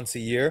does once a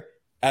year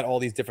at all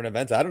these different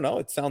events? I don't know.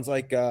 It sounds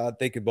like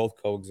they could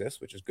both coexist,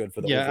 which is good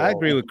for the Yeah, overall. I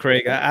agree with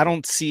Craig. I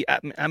don't see.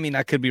 I mean,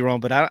 I could be wrong,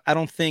 but I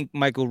don't think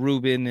Michael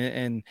Rubin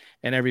and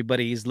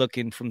everybody is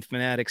looking from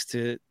Fanatics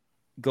to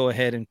go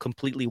ahead and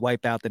completely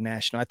wipe out the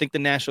National. I think the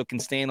National can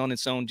stand on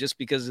its own just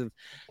because of,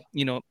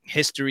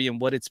 history and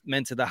what it's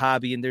meant to the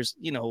hobby. And there's,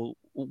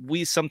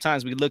 we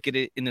sometimes we look at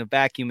it in a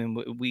vacuum,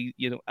 and we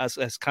us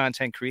as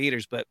content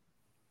creators, but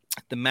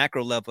the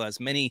macro level,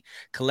 as many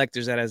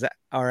collectors that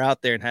are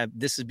out there and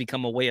this has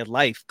become a way of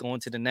life,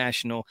 going to the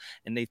National,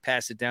 and they've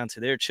passed it down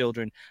to their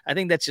children. I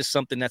think that's just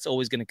something that's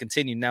always going to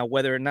continue. Now,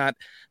 whether or not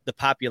the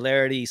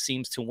popularity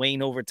seems to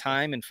wane over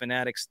time and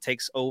Fanatics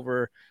takes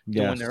over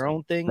doing their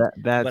own thing,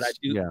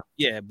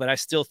 but I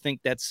still think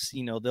that's,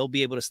 they'll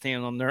be able to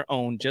stand on their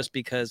own just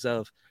because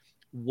of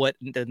what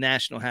the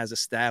National has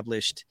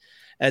established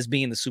as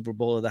being the Super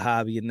Bowl of the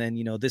hobby. And then,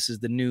 this is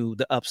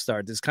the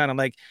upstart. It's kind of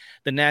like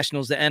the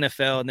Nationals, the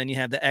NFL, and then you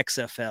have the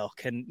XFL.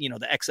 Can,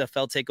 the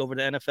XFL take over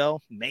the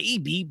NFL?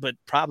 Maybe, but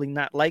probably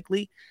not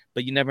likely,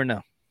 but you never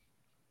know.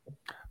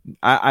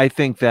 I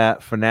think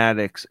that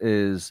Fanatics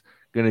is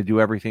going to do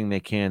everything they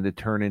can to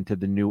turn into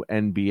the new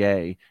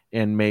NBA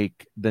and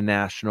make the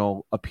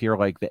National appear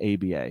like the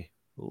ABA.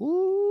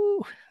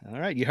 Ooh, all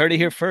right. You heard it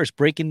here first.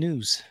 Breaking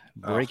news.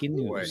 Breaking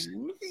news.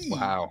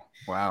 Wow.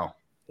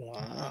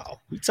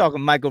 We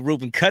talking Michael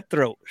Rubin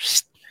cutthroat.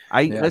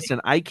 Listen,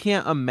 I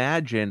can't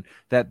imagine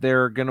that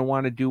they're going to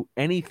want to do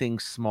anything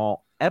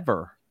small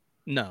ever.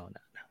 No.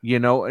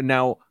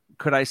 Now,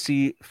 could I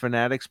see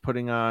Fanatics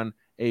putting on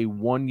a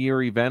 1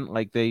 year event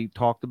like they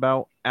talked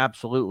about?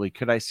 Absolutely.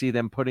 Could I see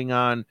them putting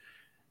on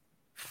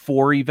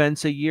 4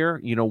 events a year,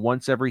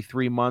 once every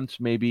 3 months,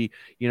 maybe,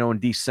 in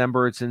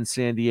December it's in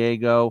San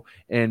Diego,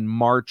 in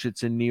March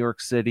it's in New York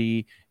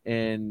City,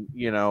 and,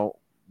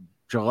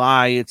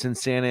 July it's in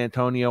San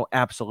Antonio?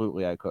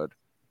 Absolutely, I could.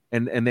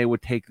 And they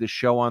would take the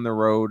show on the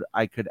road.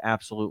 I could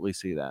absolutely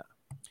see that.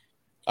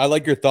 I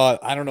like your thought.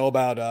 I don't know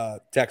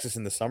about Texas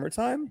in the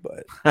summertime,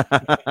 but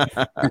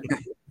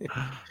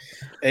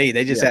hey,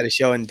 they just had a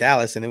show in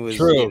Dallas, and it was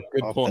true.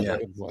 Good point. Yeah.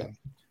 Good point.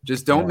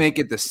 Just don't make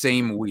it the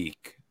same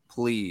week,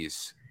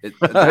 please.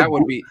 That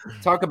would be,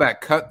 talk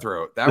about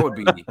cutthroat. That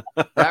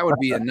would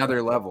be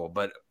another level.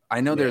 But I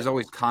know there's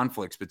always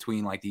conflicts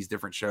between like these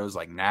different shows,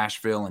 like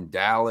Nashville and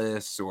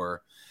Dallas,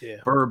 or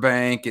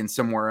Burbank and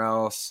somewhere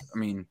else. I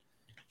mean,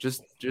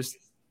 just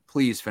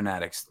please,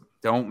 Fanatics,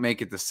 don't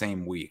make it the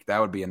same week. That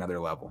would be another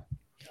level.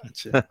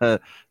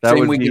 That same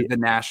would week be as the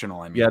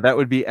National. I mean, yeah, that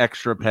would be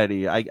extra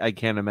petty. I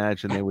can't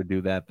imagine they would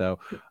do that though.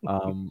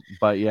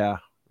 But yeah,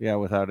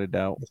 without a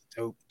doubt.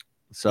 Dope.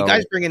 So, you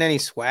guys bringing any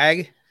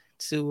swag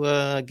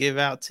to give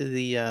out to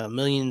the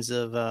millions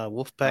of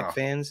Wolfpack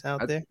fans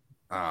out there?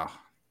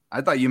 I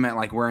thought you meant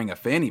like wearing a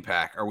fanny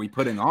pack. Are we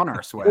putting on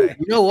our swag?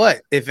 You know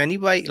what? If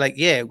anybody well,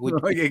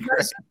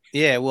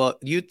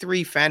 you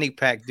 3 fanny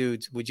pack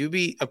dudes, would you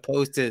be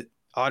opposed to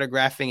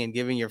autographing and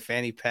giving your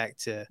fanny pack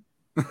to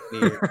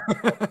your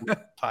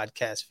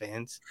podcast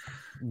fans?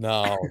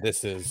 No,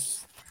 this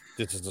is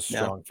a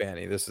strong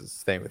fanny. This is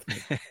staying with me.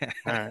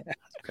 All right.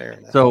 Fair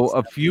enough. So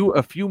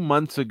a few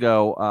months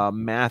ago,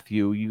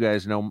 Matthew, you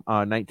guys know,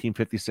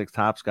 1956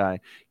 Tops guy,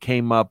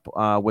 came up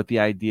with the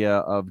idea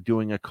of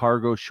doing a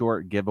cargo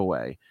short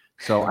giveaway.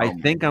 So I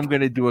think I'm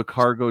going to do a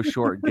cargo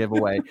short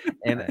giveaway.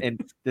 And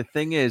the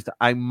thing is,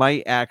 I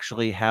might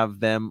actually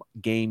have them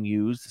game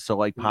used. So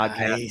like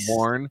podcast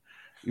worn,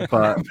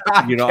 but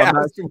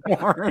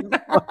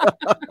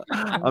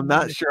I'm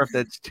not sure if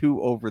that's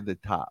too over the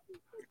top.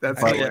 That's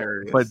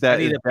hilarious. But that I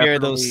need a pair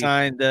of those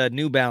signed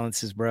New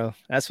Balances, bro.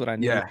 That's what I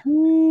need. Yeah.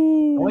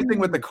 The only thing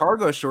with the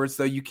cargo shorts,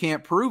 though, you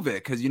can't prove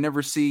it because you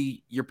never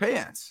see your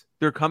pants.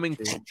 They're coming.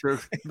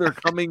 They're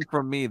coming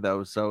from me,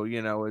 though. So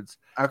it's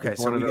okay.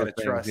 So we gotta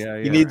trust. Yeah,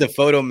 you need the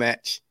photo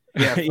match.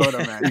 Yeah, photo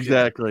match.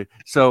 Exactly.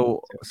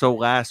 So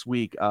last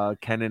week,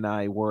 Ken and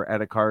I were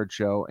at a card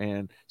show,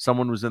 and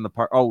someone was in the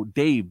park. Oh,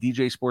 Dave,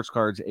 DJ Sports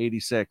Cards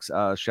 86.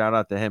 Shout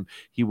out to him.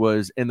 He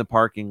was in the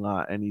parking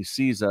lot, and he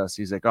sees us.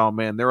 He's like, "Oh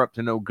man, they're up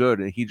to no good,"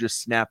 and he just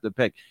snapped a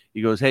pic.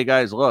 He goes, "Hey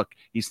guys, look!"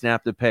 He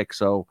snapped a pic.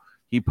 So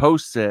he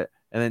posts it,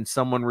 And then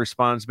someone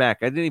responds back.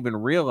 I didn't even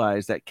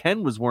realize that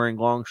Ken was wearing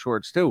long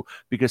shorts too,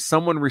 because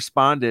someone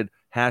responded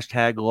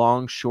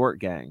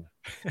 #LongShortGang.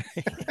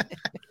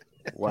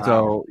 Wow.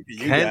 So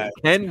You guys.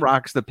 Ken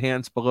rocks the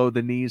pants below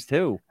the knees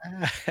too.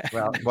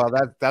 Well,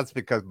 that's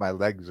because my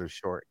legs are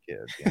short,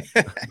 kid.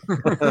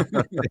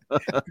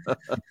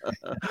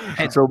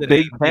 So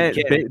Big Ken,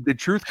 the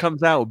truth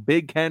comes out.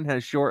 Big Ken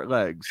has short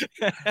legs.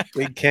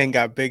 Big Ken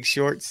got big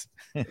shorts.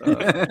 You know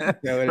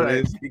what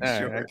it is? Big All right,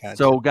 shorts. I got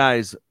So you.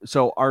 guys,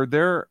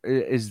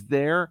 is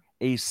there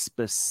a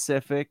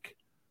specific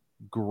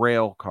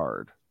Grail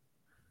card?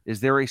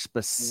 Is there a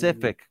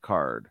specific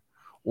card,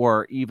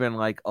 or even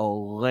like a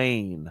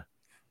lane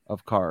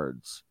of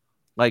cards,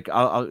 like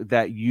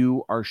that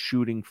you are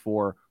shooting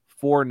for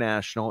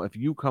national? If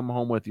you come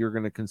home with, you're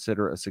going to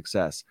consider a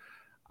success.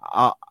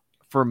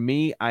 For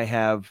me, I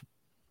have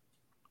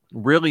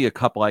really a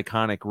couple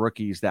iconic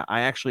rookies that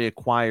I actually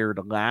acquired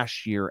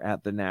last year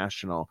at the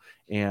National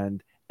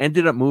and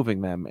ended up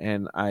moving them.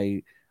 And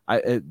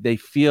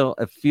it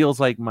feels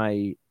like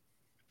my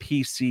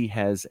PC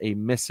has a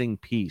missing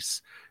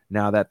piece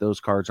now that those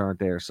cards aren't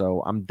there.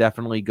 So I'm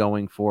definitely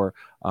going for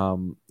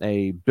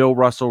a Bill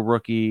Russell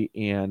rookie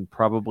and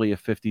probably a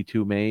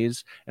 52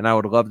 Mays. And I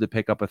would love to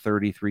pick up a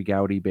 33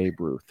 Gaudy Babe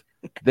Ruth.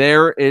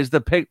 There is the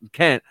pick.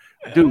 Kent,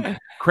 dude,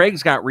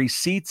 Craig's got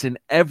receipts and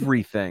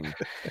everything.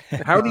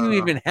 How do you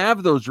even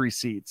have those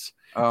receipts?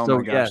 Oh So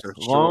my gosh, yes, they're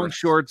long shorts.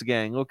 shorts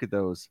gang. Look at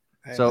those.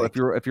 So like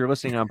if you're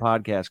listening on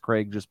podcast,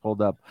 Craig just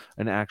pulled up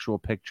an actual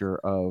picture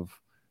of,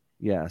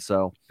 yeah.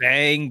 So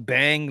Bang,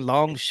 bang,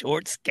 long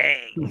shorts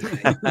gang.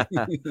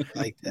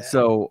 like that.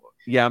 So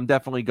yeah, I'm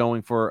definitely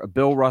going for a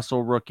Bill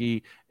Russell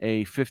rookie,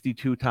 a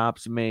 52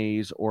 Topps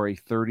Mays, or a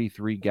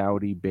 33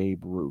 Gaudy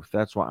Babe Ruth.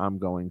 That's what I'm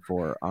going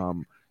for.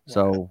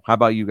 So how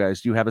about you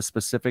guys? Do you have a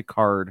specific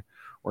card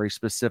or a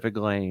specific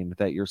lane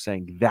that you're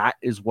saying that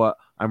is what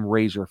I'm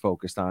razor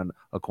focused on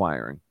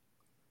acquiring?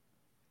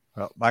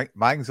 Well,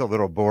 mine's a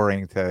little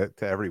boring to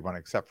everyone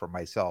except for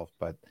myself,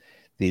 but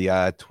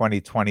the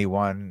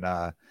 2021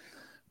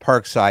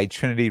 Parkside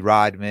Trinity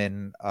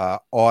Rodman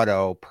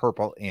auto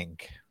purple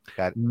ink.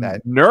 That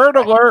Nerd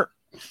alert.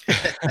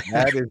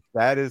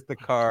 that is the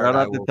card Shout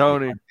I out to will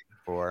Tony. be hunting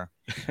for.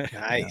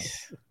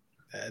 Nice.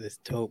 That is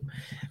dope.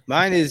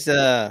 Mine is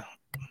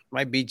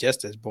might be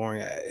just as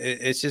boring.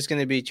 It's just going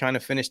to be trying to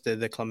finish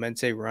the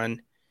Clemente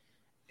run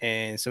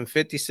and some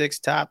 56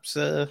 Topps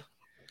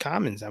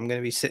commons. I'm going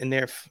to be sitting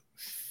there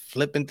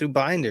flipping through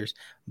binders.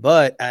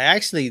 But I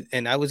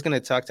was going to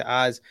talk to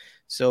Oz.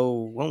 So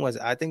when was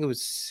it? I think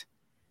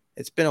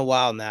it's been a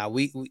while now.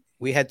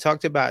 We had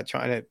talked about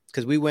trying to,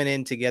 because we went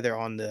in together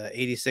on the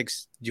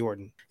 86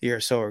 Jordan a year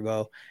or so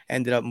ago,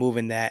 ended up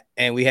moving that.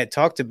 And we had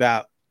talked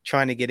about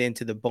trying to get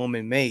into the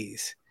Bowman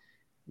Mays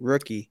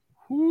rookie.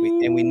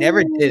 And we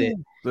never did it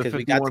because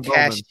we got the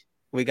cash. Bowman.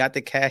 We got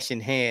the cash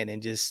in hand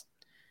and just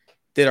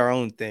did our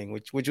own thing,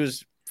 which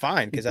was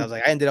fine because I was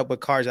like, I ended up with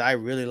cards that I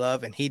really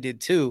love, and he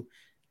did too,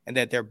 and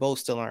that they're both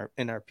still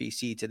in our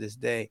PC to this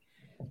day.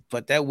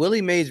 But that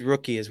Willie Mays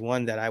rookie is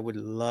one that I would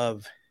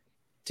love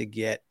to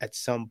get at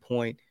some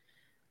point.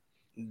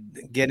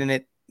 Getting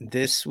it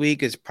this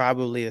week is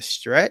probably a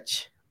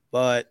stretch,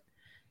 but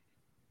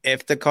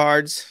if the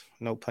cards,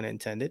 no pun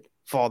intended,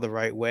 fall the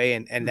right way,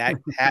 and that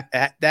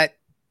that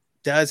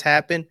does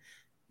happen,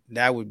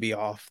 that would be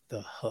off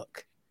the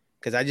hook.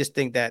 Because I just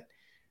think that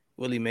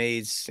Willie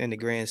Mays, in the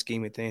grand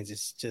scheme of things,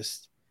 is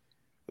just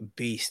a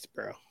beast,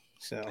 bro.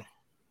 So,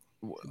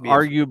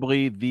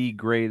 arguably the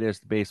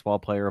greatest baseball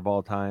player of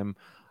all time.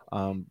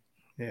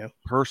 Yeah.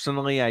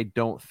 Personally, I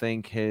don't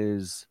think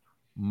his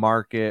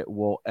market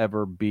will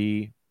ever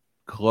be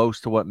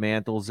close to what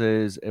Mantle's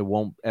is. It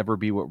won't ever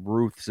be what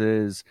Ruth's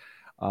is.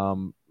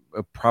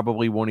 It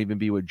probably won't even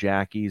be what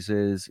Jackie's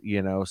is,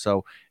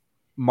 so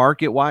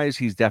market-wise,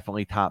 he's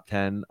definitely top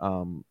 10.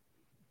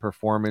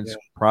 Performance,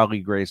 probably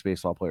greatest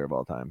baseball player of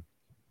all time.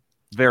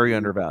 Very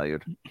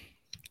undervalued.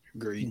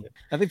 Agreed.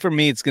 I think for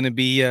me, it's going to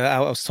be, I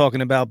was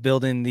talking about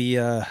building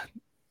the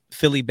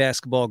Philly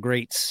basketball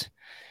greats.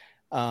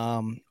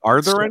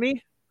 Are there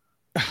any?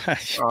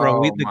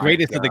 Bro, the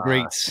greatest of the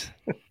greats.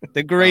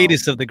 The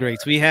greatest of the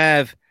greats. We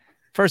have,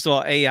 first of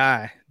all,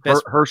 AI.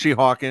 Hershey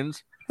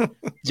Hawkins.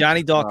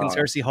 Johnny Dawkins,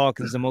 Hersey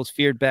Hawkins, the most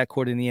feared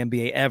backcourt in the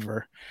NBA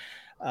ever.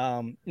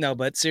 No,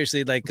 but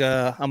seriously,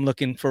 I'm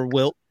looking for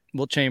Wilt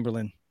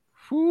Chamberlain.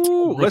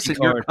 Ooh, listen,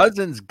 your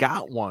cousin's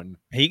got one.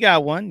 He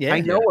got one. Yeah,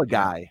 I know a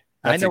guy.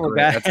 That's a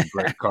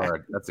great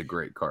card. That's a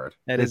great card.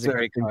 It's a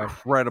great card.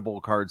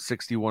 Incredible card.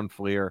 61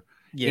 Fleer.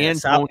 Yeah,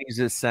 and Tony's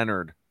is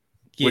centered,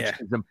 which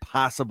is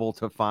impossible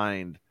to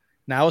find.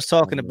 Now I was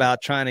talking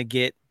about trying to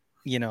get,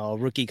 a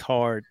rookie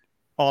card,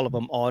 all of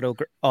them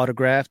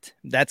autographed.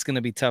 That's going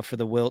to be tough for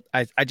the Wilt.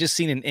 I just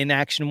seen an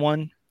in-action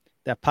one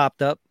that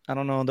popped up. I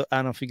don't know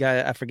if you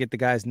guys, I forget the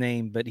guy's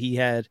name, but he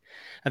had,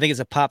 I think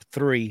it's a pop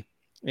 3.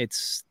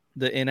 It's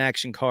the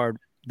in-action card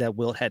that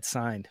Wilt had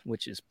signed,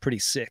 which is pretty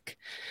sick.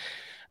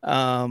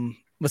 But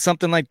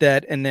something like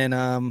that. And then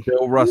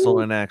Bill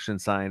Russell in action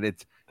signed.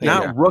 It's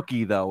not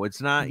rookie though.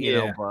 It's not,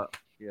 but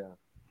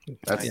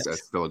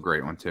that's still a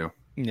great one too.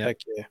 Yeah. Heck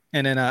yeah.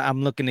 And then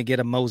I'm looking to get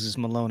a Moses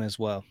Malone as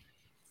well.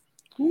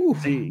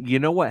 See, you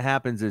know what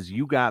happens is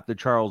you got the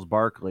Charles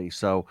Barkley,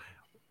 so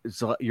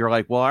you're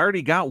like, well, I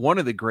already got one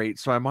of the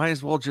greats, so I might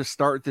as well just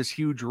start this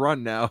huge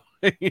run now.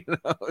 You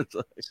know, it's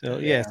like, So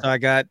yeah, so I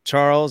got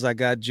Charles, I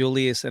got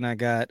Julius, and I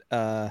got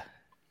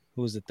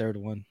who was the third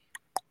one?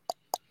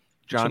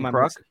 John Which am I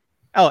Kruk, missing?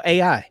 Oh,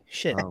 AI.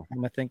 Shit. Oh. What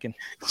am I thinking?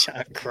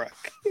 John Kruk.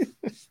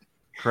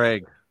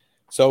 Craig.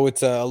 So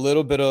it's a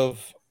little bit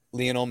of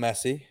Lionel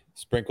Messi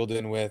sprinkled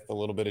in with a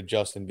little bit of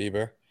Justin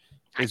Bieber.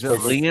 Is it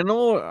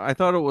Lionel? I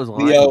thought it was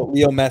Leo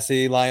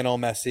Messi, Lionel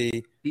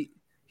Messi.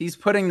 He's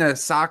putting the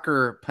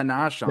soccer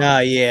panache on. Nah,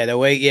 yeah, the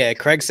way,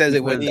 Craig says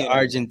it with the Because-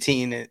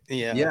 Argentine.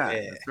 Yeah.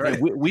 That's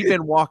right. We've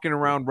been walking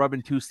around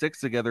rubbing two sticks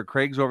together.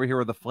 Craig's over here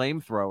with a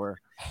flamethrower.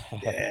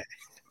 Yeah.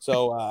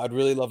 So I'd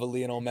really love a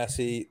Lionel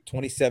Messi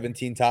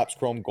 2017 Topps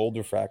Chrome Gold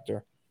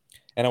Refractor.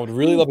 And I would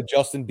really love a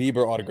Justin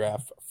Bieber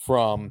autograph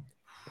from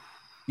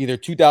either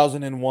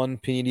 2001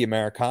 Panini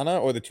Americana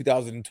or the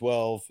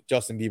 2012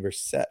 Justin Bieber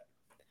set.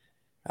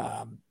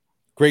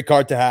 Great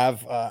card to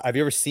have. Have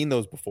you ever seen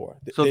those before?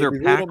 So they're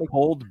really pack don't make-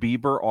 hold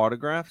Bieber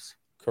autographs.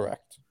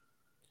 Correct.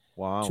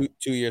 Wow.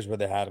 2 years where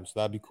they had them, so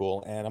that'd be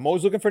cool. And I'm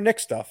always looking for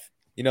Knicks stuff.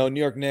 You know,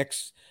 New York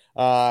Knicks.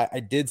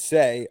 I did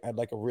say I'd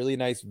like a really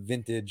nice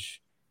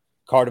vintage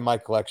card in my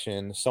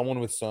collection, someone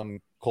with some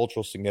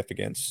cultural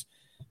significance.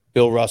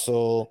 Bill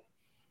Russell,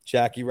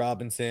 Jackie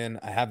Robinson.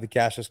 I have the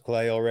Cassius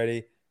Clay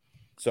already.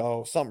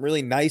 So something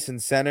really nice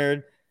and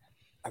centered.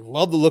 I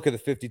love the look of the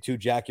 52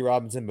 Jackie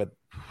Robinson, but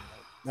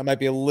that might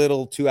be a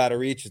little too out of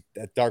reach.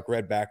 That dark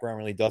red background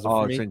really does it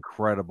for me. It's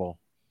incredible.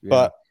 Yeah.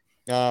 But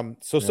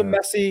some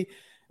Messi,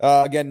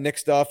 again, Nick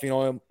stuff. You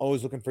know, I'm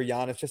always looking for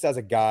Giannis just as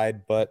a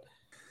guide. But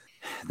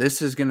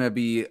this is going to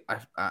be,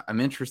 I'm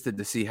interested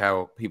to see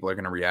how people are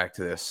going to react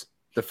to this.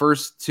 The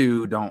first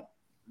two don't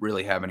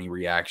really have any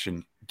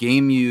reaction.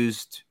 Game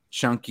used,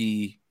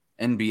 chunky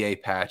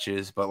NBA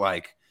patches, but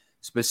like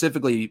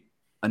specifically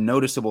a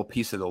noticeable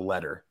piece of the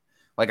letter.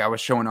 Like I was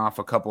showing off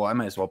a couple, I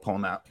might as well pull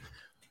them out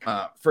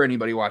for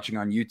anybody watching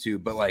on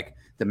YouTube, but like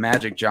the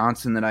Magic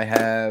Johnson that I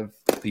have,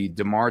 the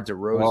DeMar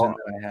DeRozan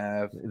that I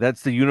have.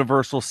 That's the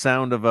universal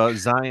sound of a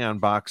Zion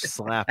box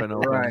slapping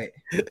open. Right.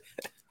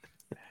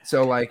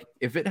 So like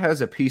if it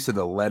has a piece of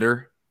the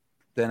letter,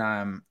 then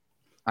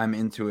I'm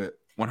into it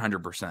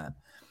 100%.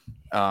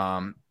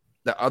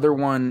 The other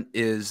one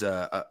is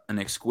an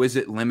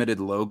exquisite limited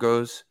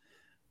logos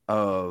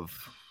of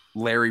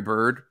Larry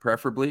Bird,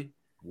 preferably.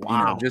 Wow.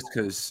 You know, just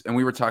because, and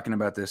we were talking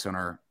about this on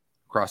our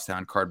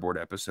Crosstown Cardboard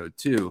episode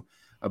too,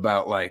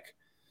 about like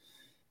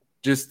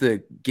just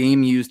the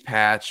game used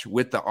patch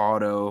with the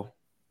auto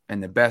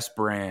and the best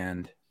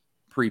brand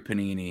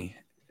pre-Panini.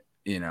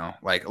 You know,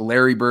 like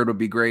Larry Bird would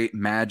be great,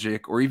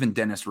 Magic, or even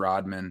Dennis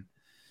Rodman.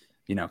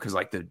 You know, because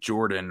like the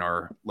Jordan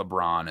or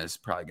LeBron is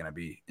probably going to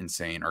be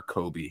insane, or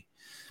Kobe.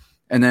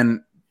 And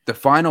then the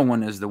final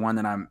one is the one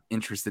that I'm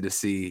interested to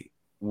see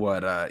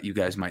what you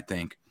guys might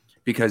think.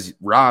 Because,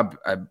 Rob,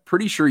 I'm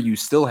pretty sure you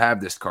still have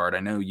this card.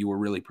 I know you were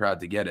really proud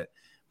to get it.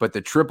 But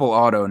the triple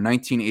auto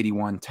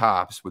 1981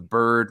 Topps with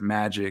Bird,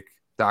 Magic,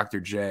 Dr.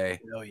 J.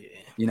 Oh, yeah.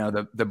 You know,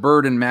 the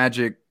Bird and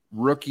Magic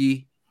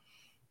rookie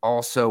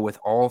also with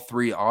all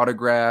three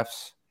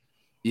autographs.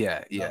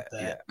 Yeah.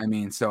 I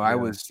mean, so I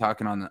was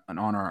talking on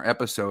our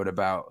episode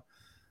about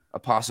a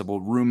possible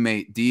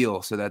roommate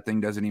deal so that thing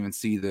doesn't even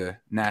see the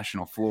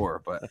national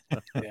floor. But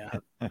Yeah,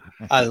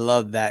 I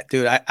love that,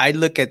 dude. I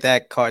look at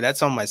that card.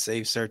 That's on my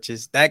save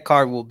searches. That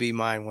card will be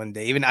mine one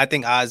day. Even I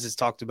think Oz has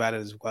talked about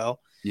it as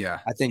well. yeah,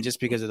 I think just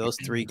because of those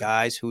three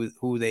guys,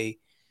 who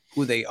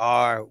they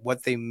are,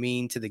 what they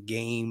mean to the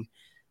game,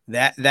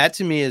 that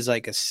to me is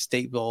like a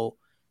staple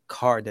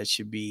card that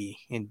should be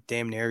in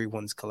damn near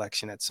everyone's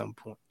collection at some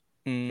point.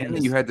 and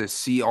then you had to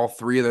see all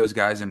three of those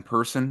guys in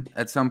person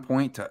at some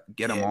point to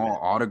get them all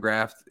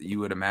autographed. You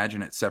would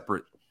imagine at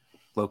separate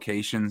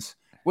locations.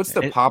 What's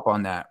the pop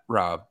on that,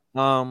 Rob?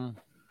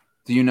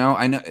 Do you know?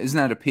 I know, isn't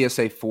that a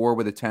PSA 4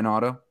 with a 10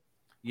 auto?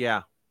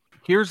 Yeah.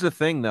 Here's the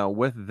thing though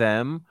with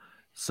them.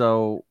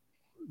 So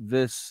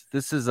this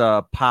is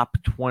a pop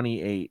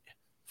 28,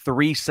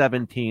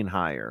 317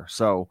 higher.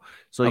 So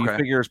you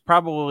figure it's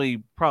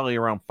probably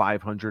around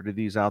 500 of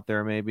these out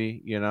there,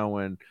 maybe, you know,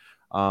 and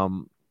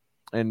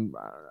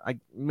I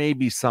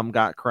maybe some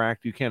got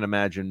cracked. You can't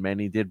imagine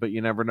many did, but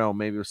you never know.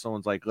 Maybe if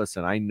someone's like,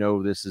 listen, I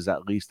know this is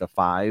at least a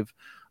 5,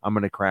 I'm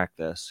going to crack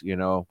this, you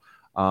know?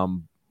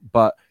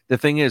 But the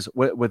thing is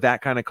with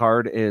that kind of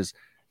card is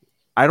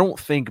I don't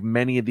think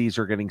many of these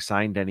are getting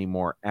signed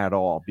anymore at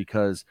all,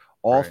 because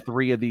all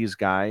three of these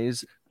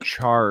guys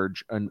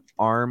charge an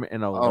arm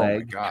and a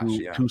leg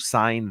to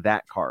sign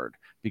that card,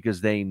 because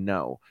they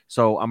know.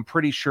 So I'm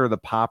pretty sure the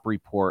pop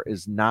report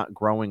is not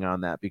growing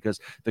on that, because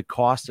the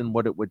cost and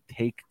what it would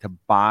take to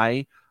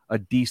buy a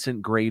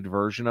decent grade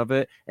version of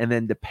it and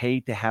then to pay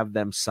to have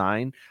them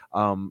sign,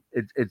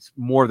 it's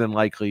more than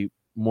likely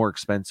more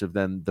expensive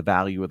than the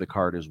value of the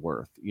card is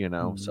worth, you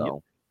know?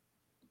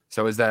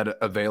 So is that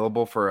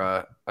available for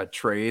a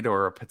trade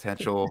or a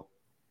potential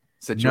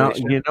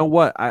situation. you know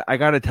what? I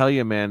got to tell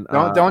you, man.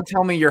 Don't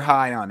tell me you're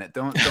high on it.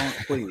 Don't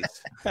please.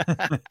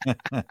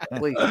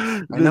 Please.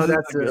 I know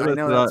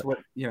that's what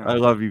you know. I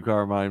love you,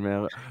 Carmine,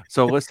 man.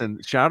 So listen,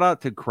 shout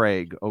out to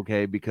Craig,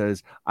 okay,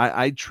 because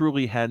I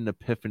truly had an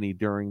epiphany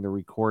during the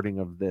recording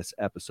of this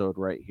episode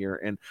right here,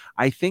 and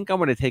I think I'm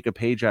going to take a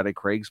page out of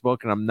Craig's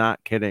book, and I'm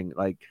not kidding.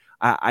 Like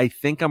I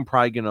think I'm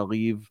probably going to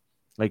leave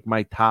like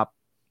my top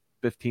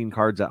 15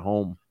 cards at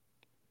home.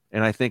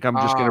 And I think I'm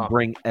just going to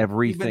bring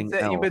everything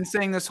else. You've been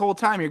saying this whole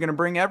time you're going to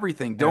bring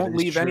everything. Don't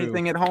leave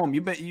anything at home.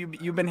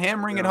 You've been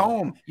hammering it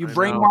home. You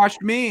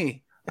brainwashed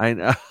me. I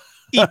know.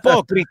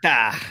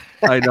 Hipocrita.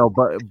 I know,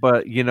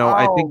 but you know,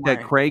 I think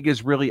that my. Craig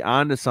is really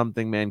onto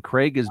something, man.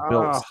 Craig has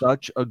built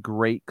such a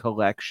great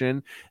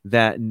collection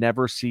that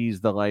never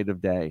sees the light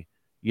of day.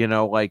 You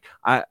know, like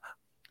I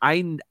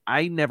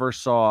never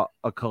saw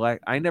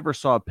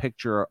a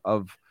picture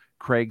of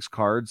Craig's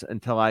cards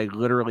until I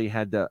literally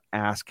had to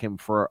ask him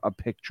for a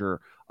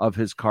picture of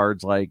his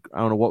cards. Like, I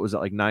don't know, what was it,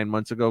 like 9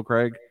 months ago,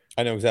 Craig?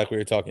 I know exactly what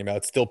you're talking about.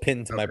 It's still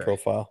pinned to my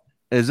profile.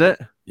 Is it?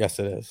 Yes,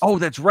 it is. Oh,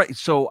 that's right.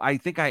 So I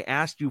think I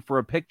asked you for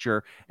a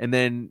picture, and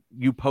then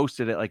you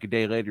posted it like a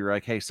day later. You're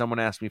like, hey, someone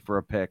asked me for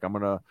a pic. I'm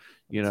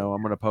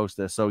gonna post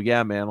this. So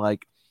yeah, man,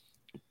 like,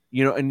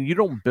 you know, and you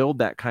don't build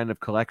that kind of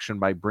collection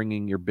by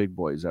bringing your big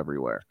boys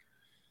everywhere.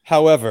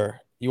 However,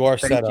 you are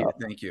set up.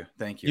 Thank you.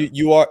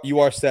 You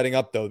are setting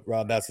up though,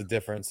 Rob. That's the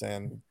difference.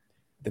 And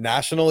the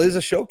National is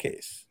a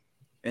showcase.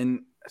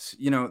 And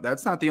you know,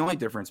 that's not the only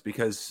difference,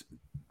 because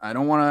I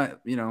don't want to,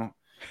 you know,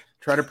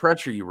 try to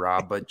pressure you,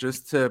 Rob, but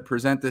just to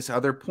present this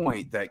other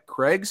point that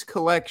Craig's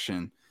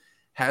collection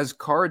has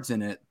cards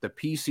in it. The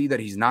PC that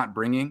he's not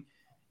bringing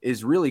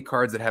is really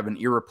cards that have an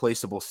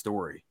irreplaceable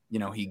story. You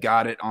know, he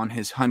got it on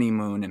his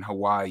honeymoon in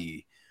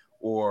Hawaii,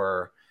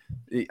 or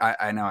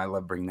I know I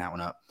love bringing that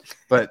one up,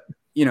 but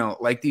you know,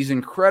 like these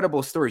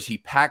incredible stories.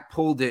 He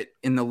pulled it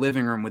in the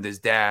living room with his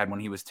dad when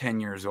he was 10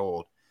 years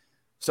old.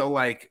 So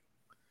like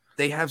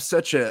they have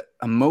such a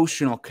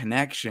emotional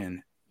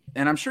connection,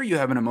 and I'm sure you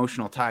have an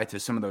emotional tie to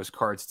some of those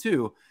cards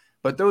too,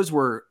 but those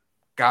were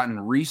gotten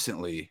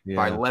recently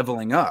by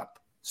leveling up.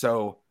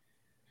 So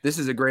this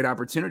is a great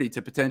opportunity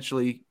to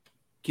potentially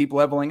keep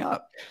leveling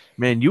up.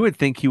 Man, you would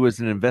think he was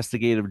an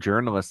investigative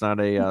journalist, not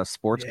a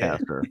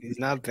sportscaster. He's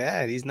not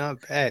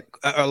bad.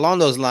 Along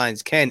those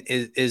lines, Ken,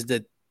 is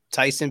the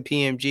Tyson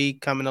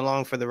PMG coming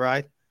along for the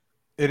ride?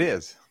 It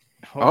is.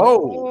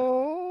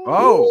 Oh.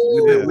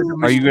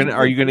 Are you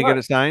gonna get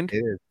it signed?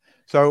 It is.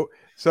 So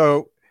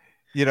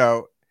you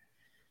know,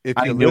 if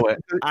you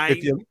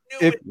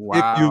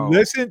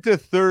listen to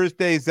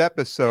Thursday's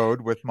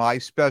episode with my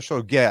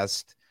special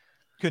guest,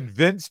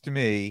 convinced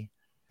me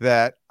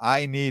that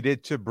I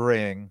needed to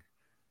bring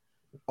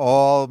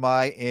all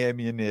my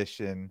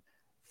ammunition,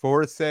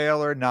 for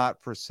sale or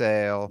not for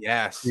sale.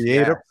 Yes.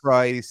 Create a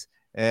price,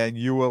 and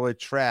you will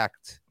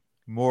attract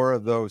more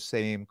of those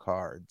same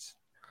cards.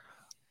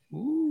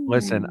 Ooh.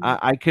 Listen,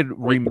 I could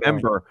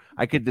remember.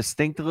 I could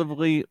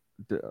distinctively.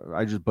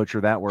 I just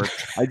butchered that word.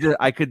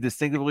 I could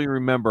distinctively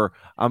remember.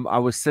 I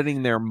was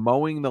sitting there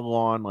mowing the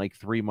lawn like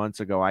 3 months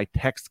ago. I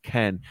text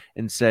Ken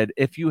and said,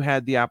 "If you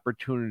had the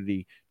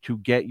opportunity to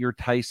get your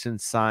Tyson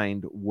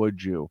signed,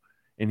 would you?"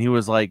 And he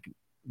was like,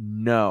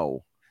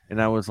 "No."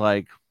 And I was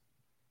like,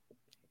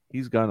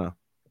 "He's gonna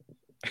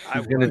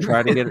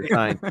try to get it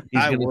signed.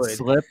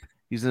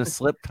 He's gonna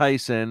slip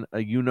Tyson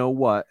a you know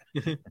what."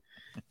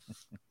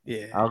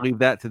 Yeah, I'll leave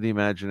that to the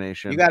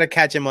imagination. You got to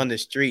catch him on the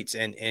streets,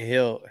 and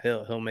he'll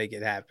make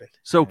it happen.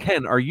 So,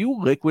 Ken, are you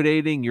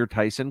liquidating your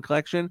Tyson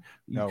collection?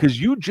 No, because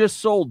you just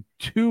sold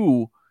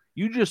two.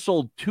 You just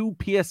sold 2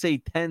 PSA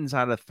 10s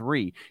out of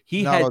 3.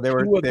 He had 2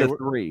 of the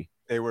 3.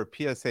 They were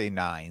PSA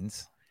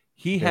 9s.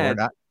 They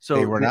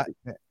were not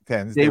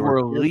 10s. They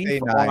were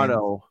Leaf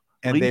Auto,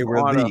 and they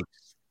were Leafs.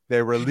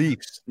 They were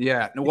Leafs.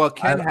 Yeah. Well,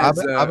 Ken has.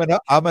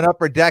 I'm an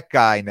upper deck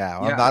guy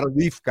now. Yeah. I'm not a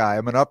Leaf guy.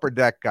 I'm an upper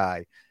deck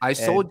guy. I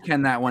sold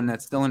Ken that one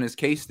that's still in his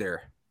case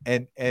there.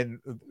 And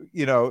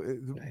you know,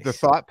 nice. The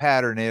thought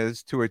pattern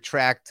is to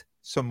attract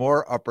some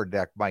more upper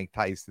deck Mike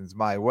Tysons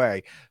my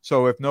way.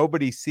 So if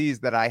nobody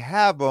sees that I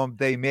have them,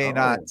 they may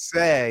not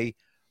say,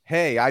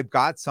 "Hey, I've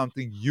got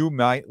something you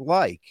might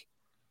like."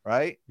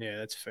 Right? Yeah,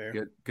 that's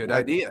fair. Good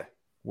idea.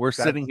 We're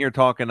sitting here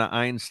talking to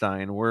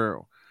Einstein.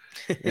 We're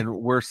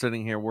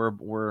sitting here.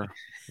 We're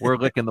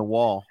licking the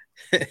wall.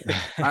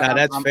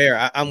 That's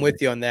fair. I'm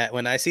with you on that.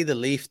 When I see the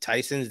Leaf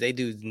Tysons, they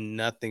do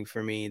nothing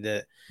for me.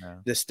 The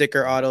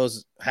sticker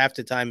autos, half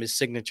the time his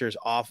signature's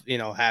off,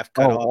 half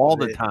cut off all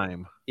the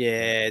time.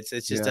 Yeah, it's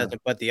just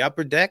doesn't. But the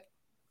upper deck,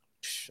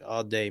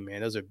 all day,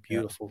 man. Those are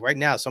beautiful. Right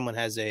now, someone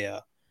has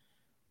the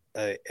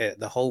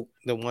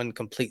one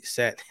complete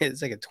set.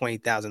 It's like a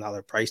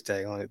 $20,000 price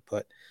tag on it.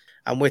 But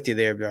I'm with you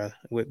there, bro.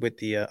 With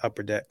the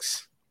upper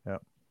decks. Yeah.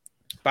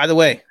 By the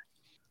way,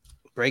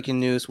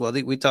 breaking news. Well,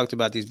 we talked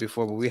about these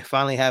before, but we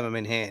finally have them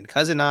in hand.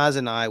 Cousin Oz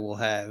and I will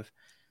have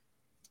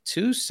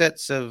 2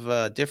 sets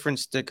of different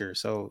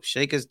stickers. So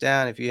shake us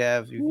down if you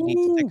need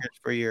stickers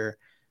for your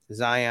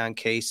Zion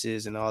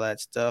cases and all that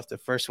stuff. The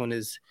first one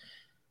is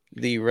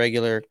the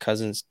regular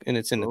Cousins, and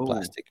it's in the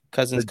plastic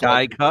Cousins the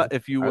die cut,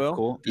 if you That's will.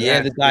 cool.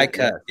 Yeah, the die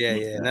cut. Yeah.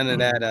 Yeah. None of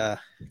that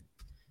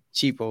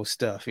cheapo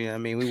stuff. You know what I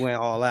mean? We went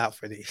all out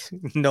for these.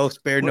 No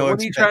spare, no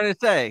What are you trying to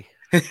say?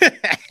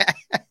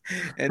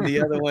 And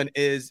the other one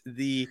is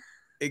the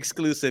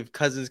exclusive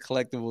Cousins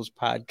Collectibles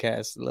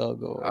podcast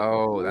logo.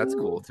 Oh, that's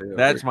cool too.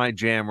 That's my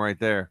jam right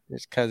there.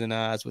 There's Cousin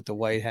Oz with the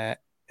white hat,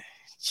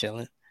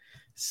 chilling.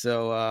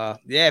 So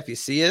yeah, if you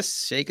see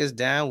us, shake us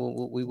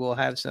down. We will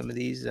have some of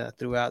these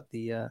throughout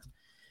the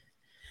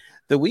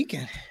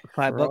weekend.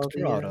 $5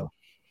 for auto.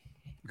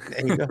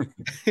 There you go.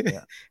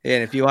 Yeah.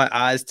 And if you want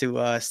Oz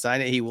to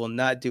sign it, he will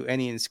not do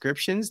any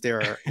inscriptions.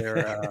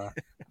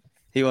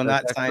 He will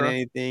not sign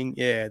anything.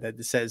 Yeah,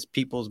 that says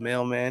 "People's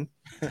Mailman."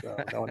 So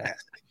don't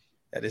ask.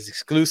 That is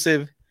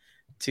exclusive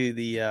to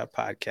the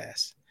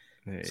podcast.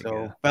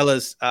 So,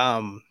 fellas,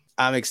 I'm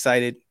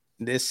excited.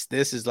 This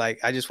is like,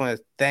 I just want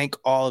to thank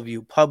all of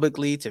you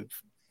publicly to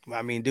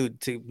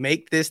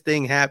make this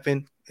thing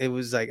happen. It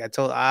was like, I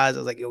told Oz, I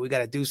was like, yo, we got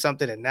to do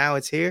something. And now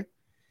it's here.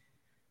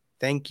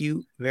 Thank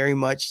you very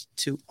much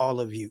to all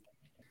of you.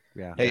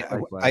 Yeah. Hey,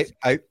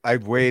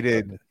 I've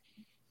waited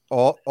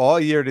all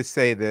year to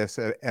say this,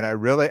 and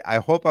I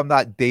hope I'm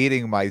not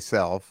dating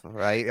myself,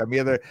 right? I'm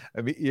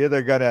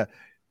either gonna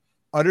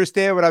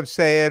understand what I'm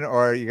saying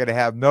or you're gonna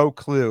have no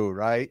clue,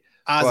 right?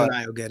 Oz and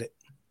I will get it.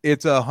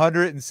 It's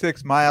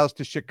 106 miles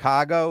to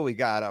Chicago. We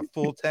got a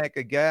full tank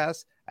of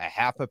gas, a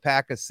half a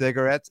pack of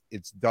cigarettes.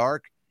 It's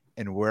dark,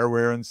 and we're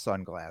wearing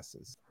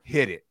sunglasses.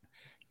 Hit it.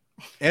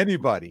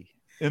 Anybody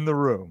in the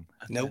room?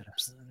 Nope.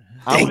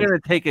 I'm going to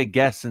take a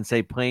guess and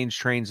say planes,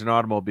 trains, and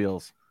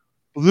automobiles.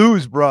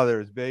 Blues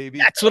Brothers, baby.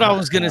 That's what I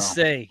was going to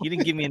say. You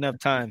didn't give me enough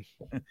time.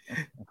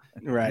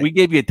 Right. We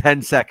gave you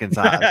 10 seconds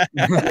on.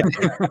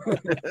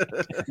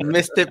 You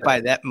missed it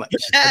by that much.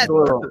 That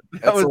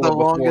was the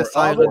longest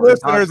All silence. the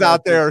listeners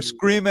out there are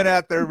screaming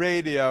at their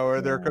radio or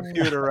their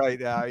computer right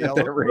now.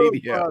 Their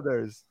radio.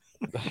 Brothers.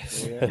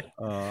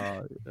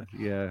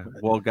 Yeah.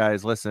 Well,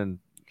 guys, listen.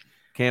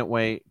 Can't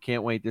wait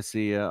to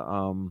see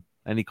you.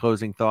 Any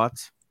closing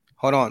thoughts?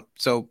 Hold on.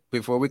 So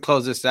before we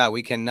close this out,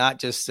 we cannot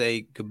just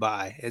say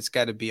goodbye. It's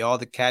got to be all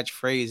the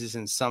catchphrases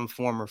in some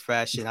form or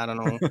fashion. I don't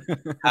know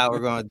how we're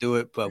going to do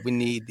it, but we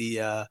need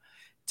the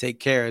take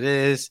care of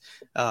this,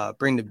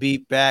 bring the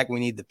beat back. We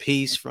need the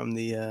peace from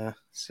the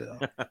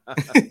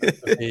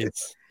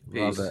Peace.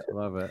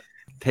 Love it.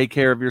 Take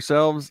care of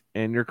yourselves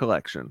and your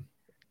collection.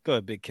 Go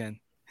ahead, Big Ken.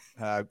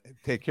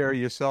 Take care of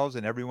yourselves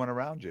and everyone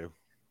around you.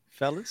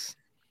 Fellas.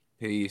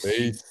 Peace.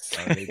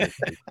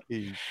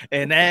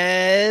 And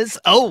as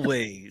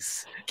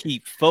always,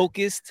 keep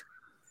focused,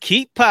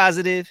 keep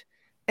positive,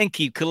 and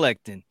keep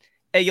collecting.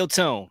 Hey, yo,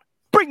 Tone,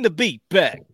 bring the beat back.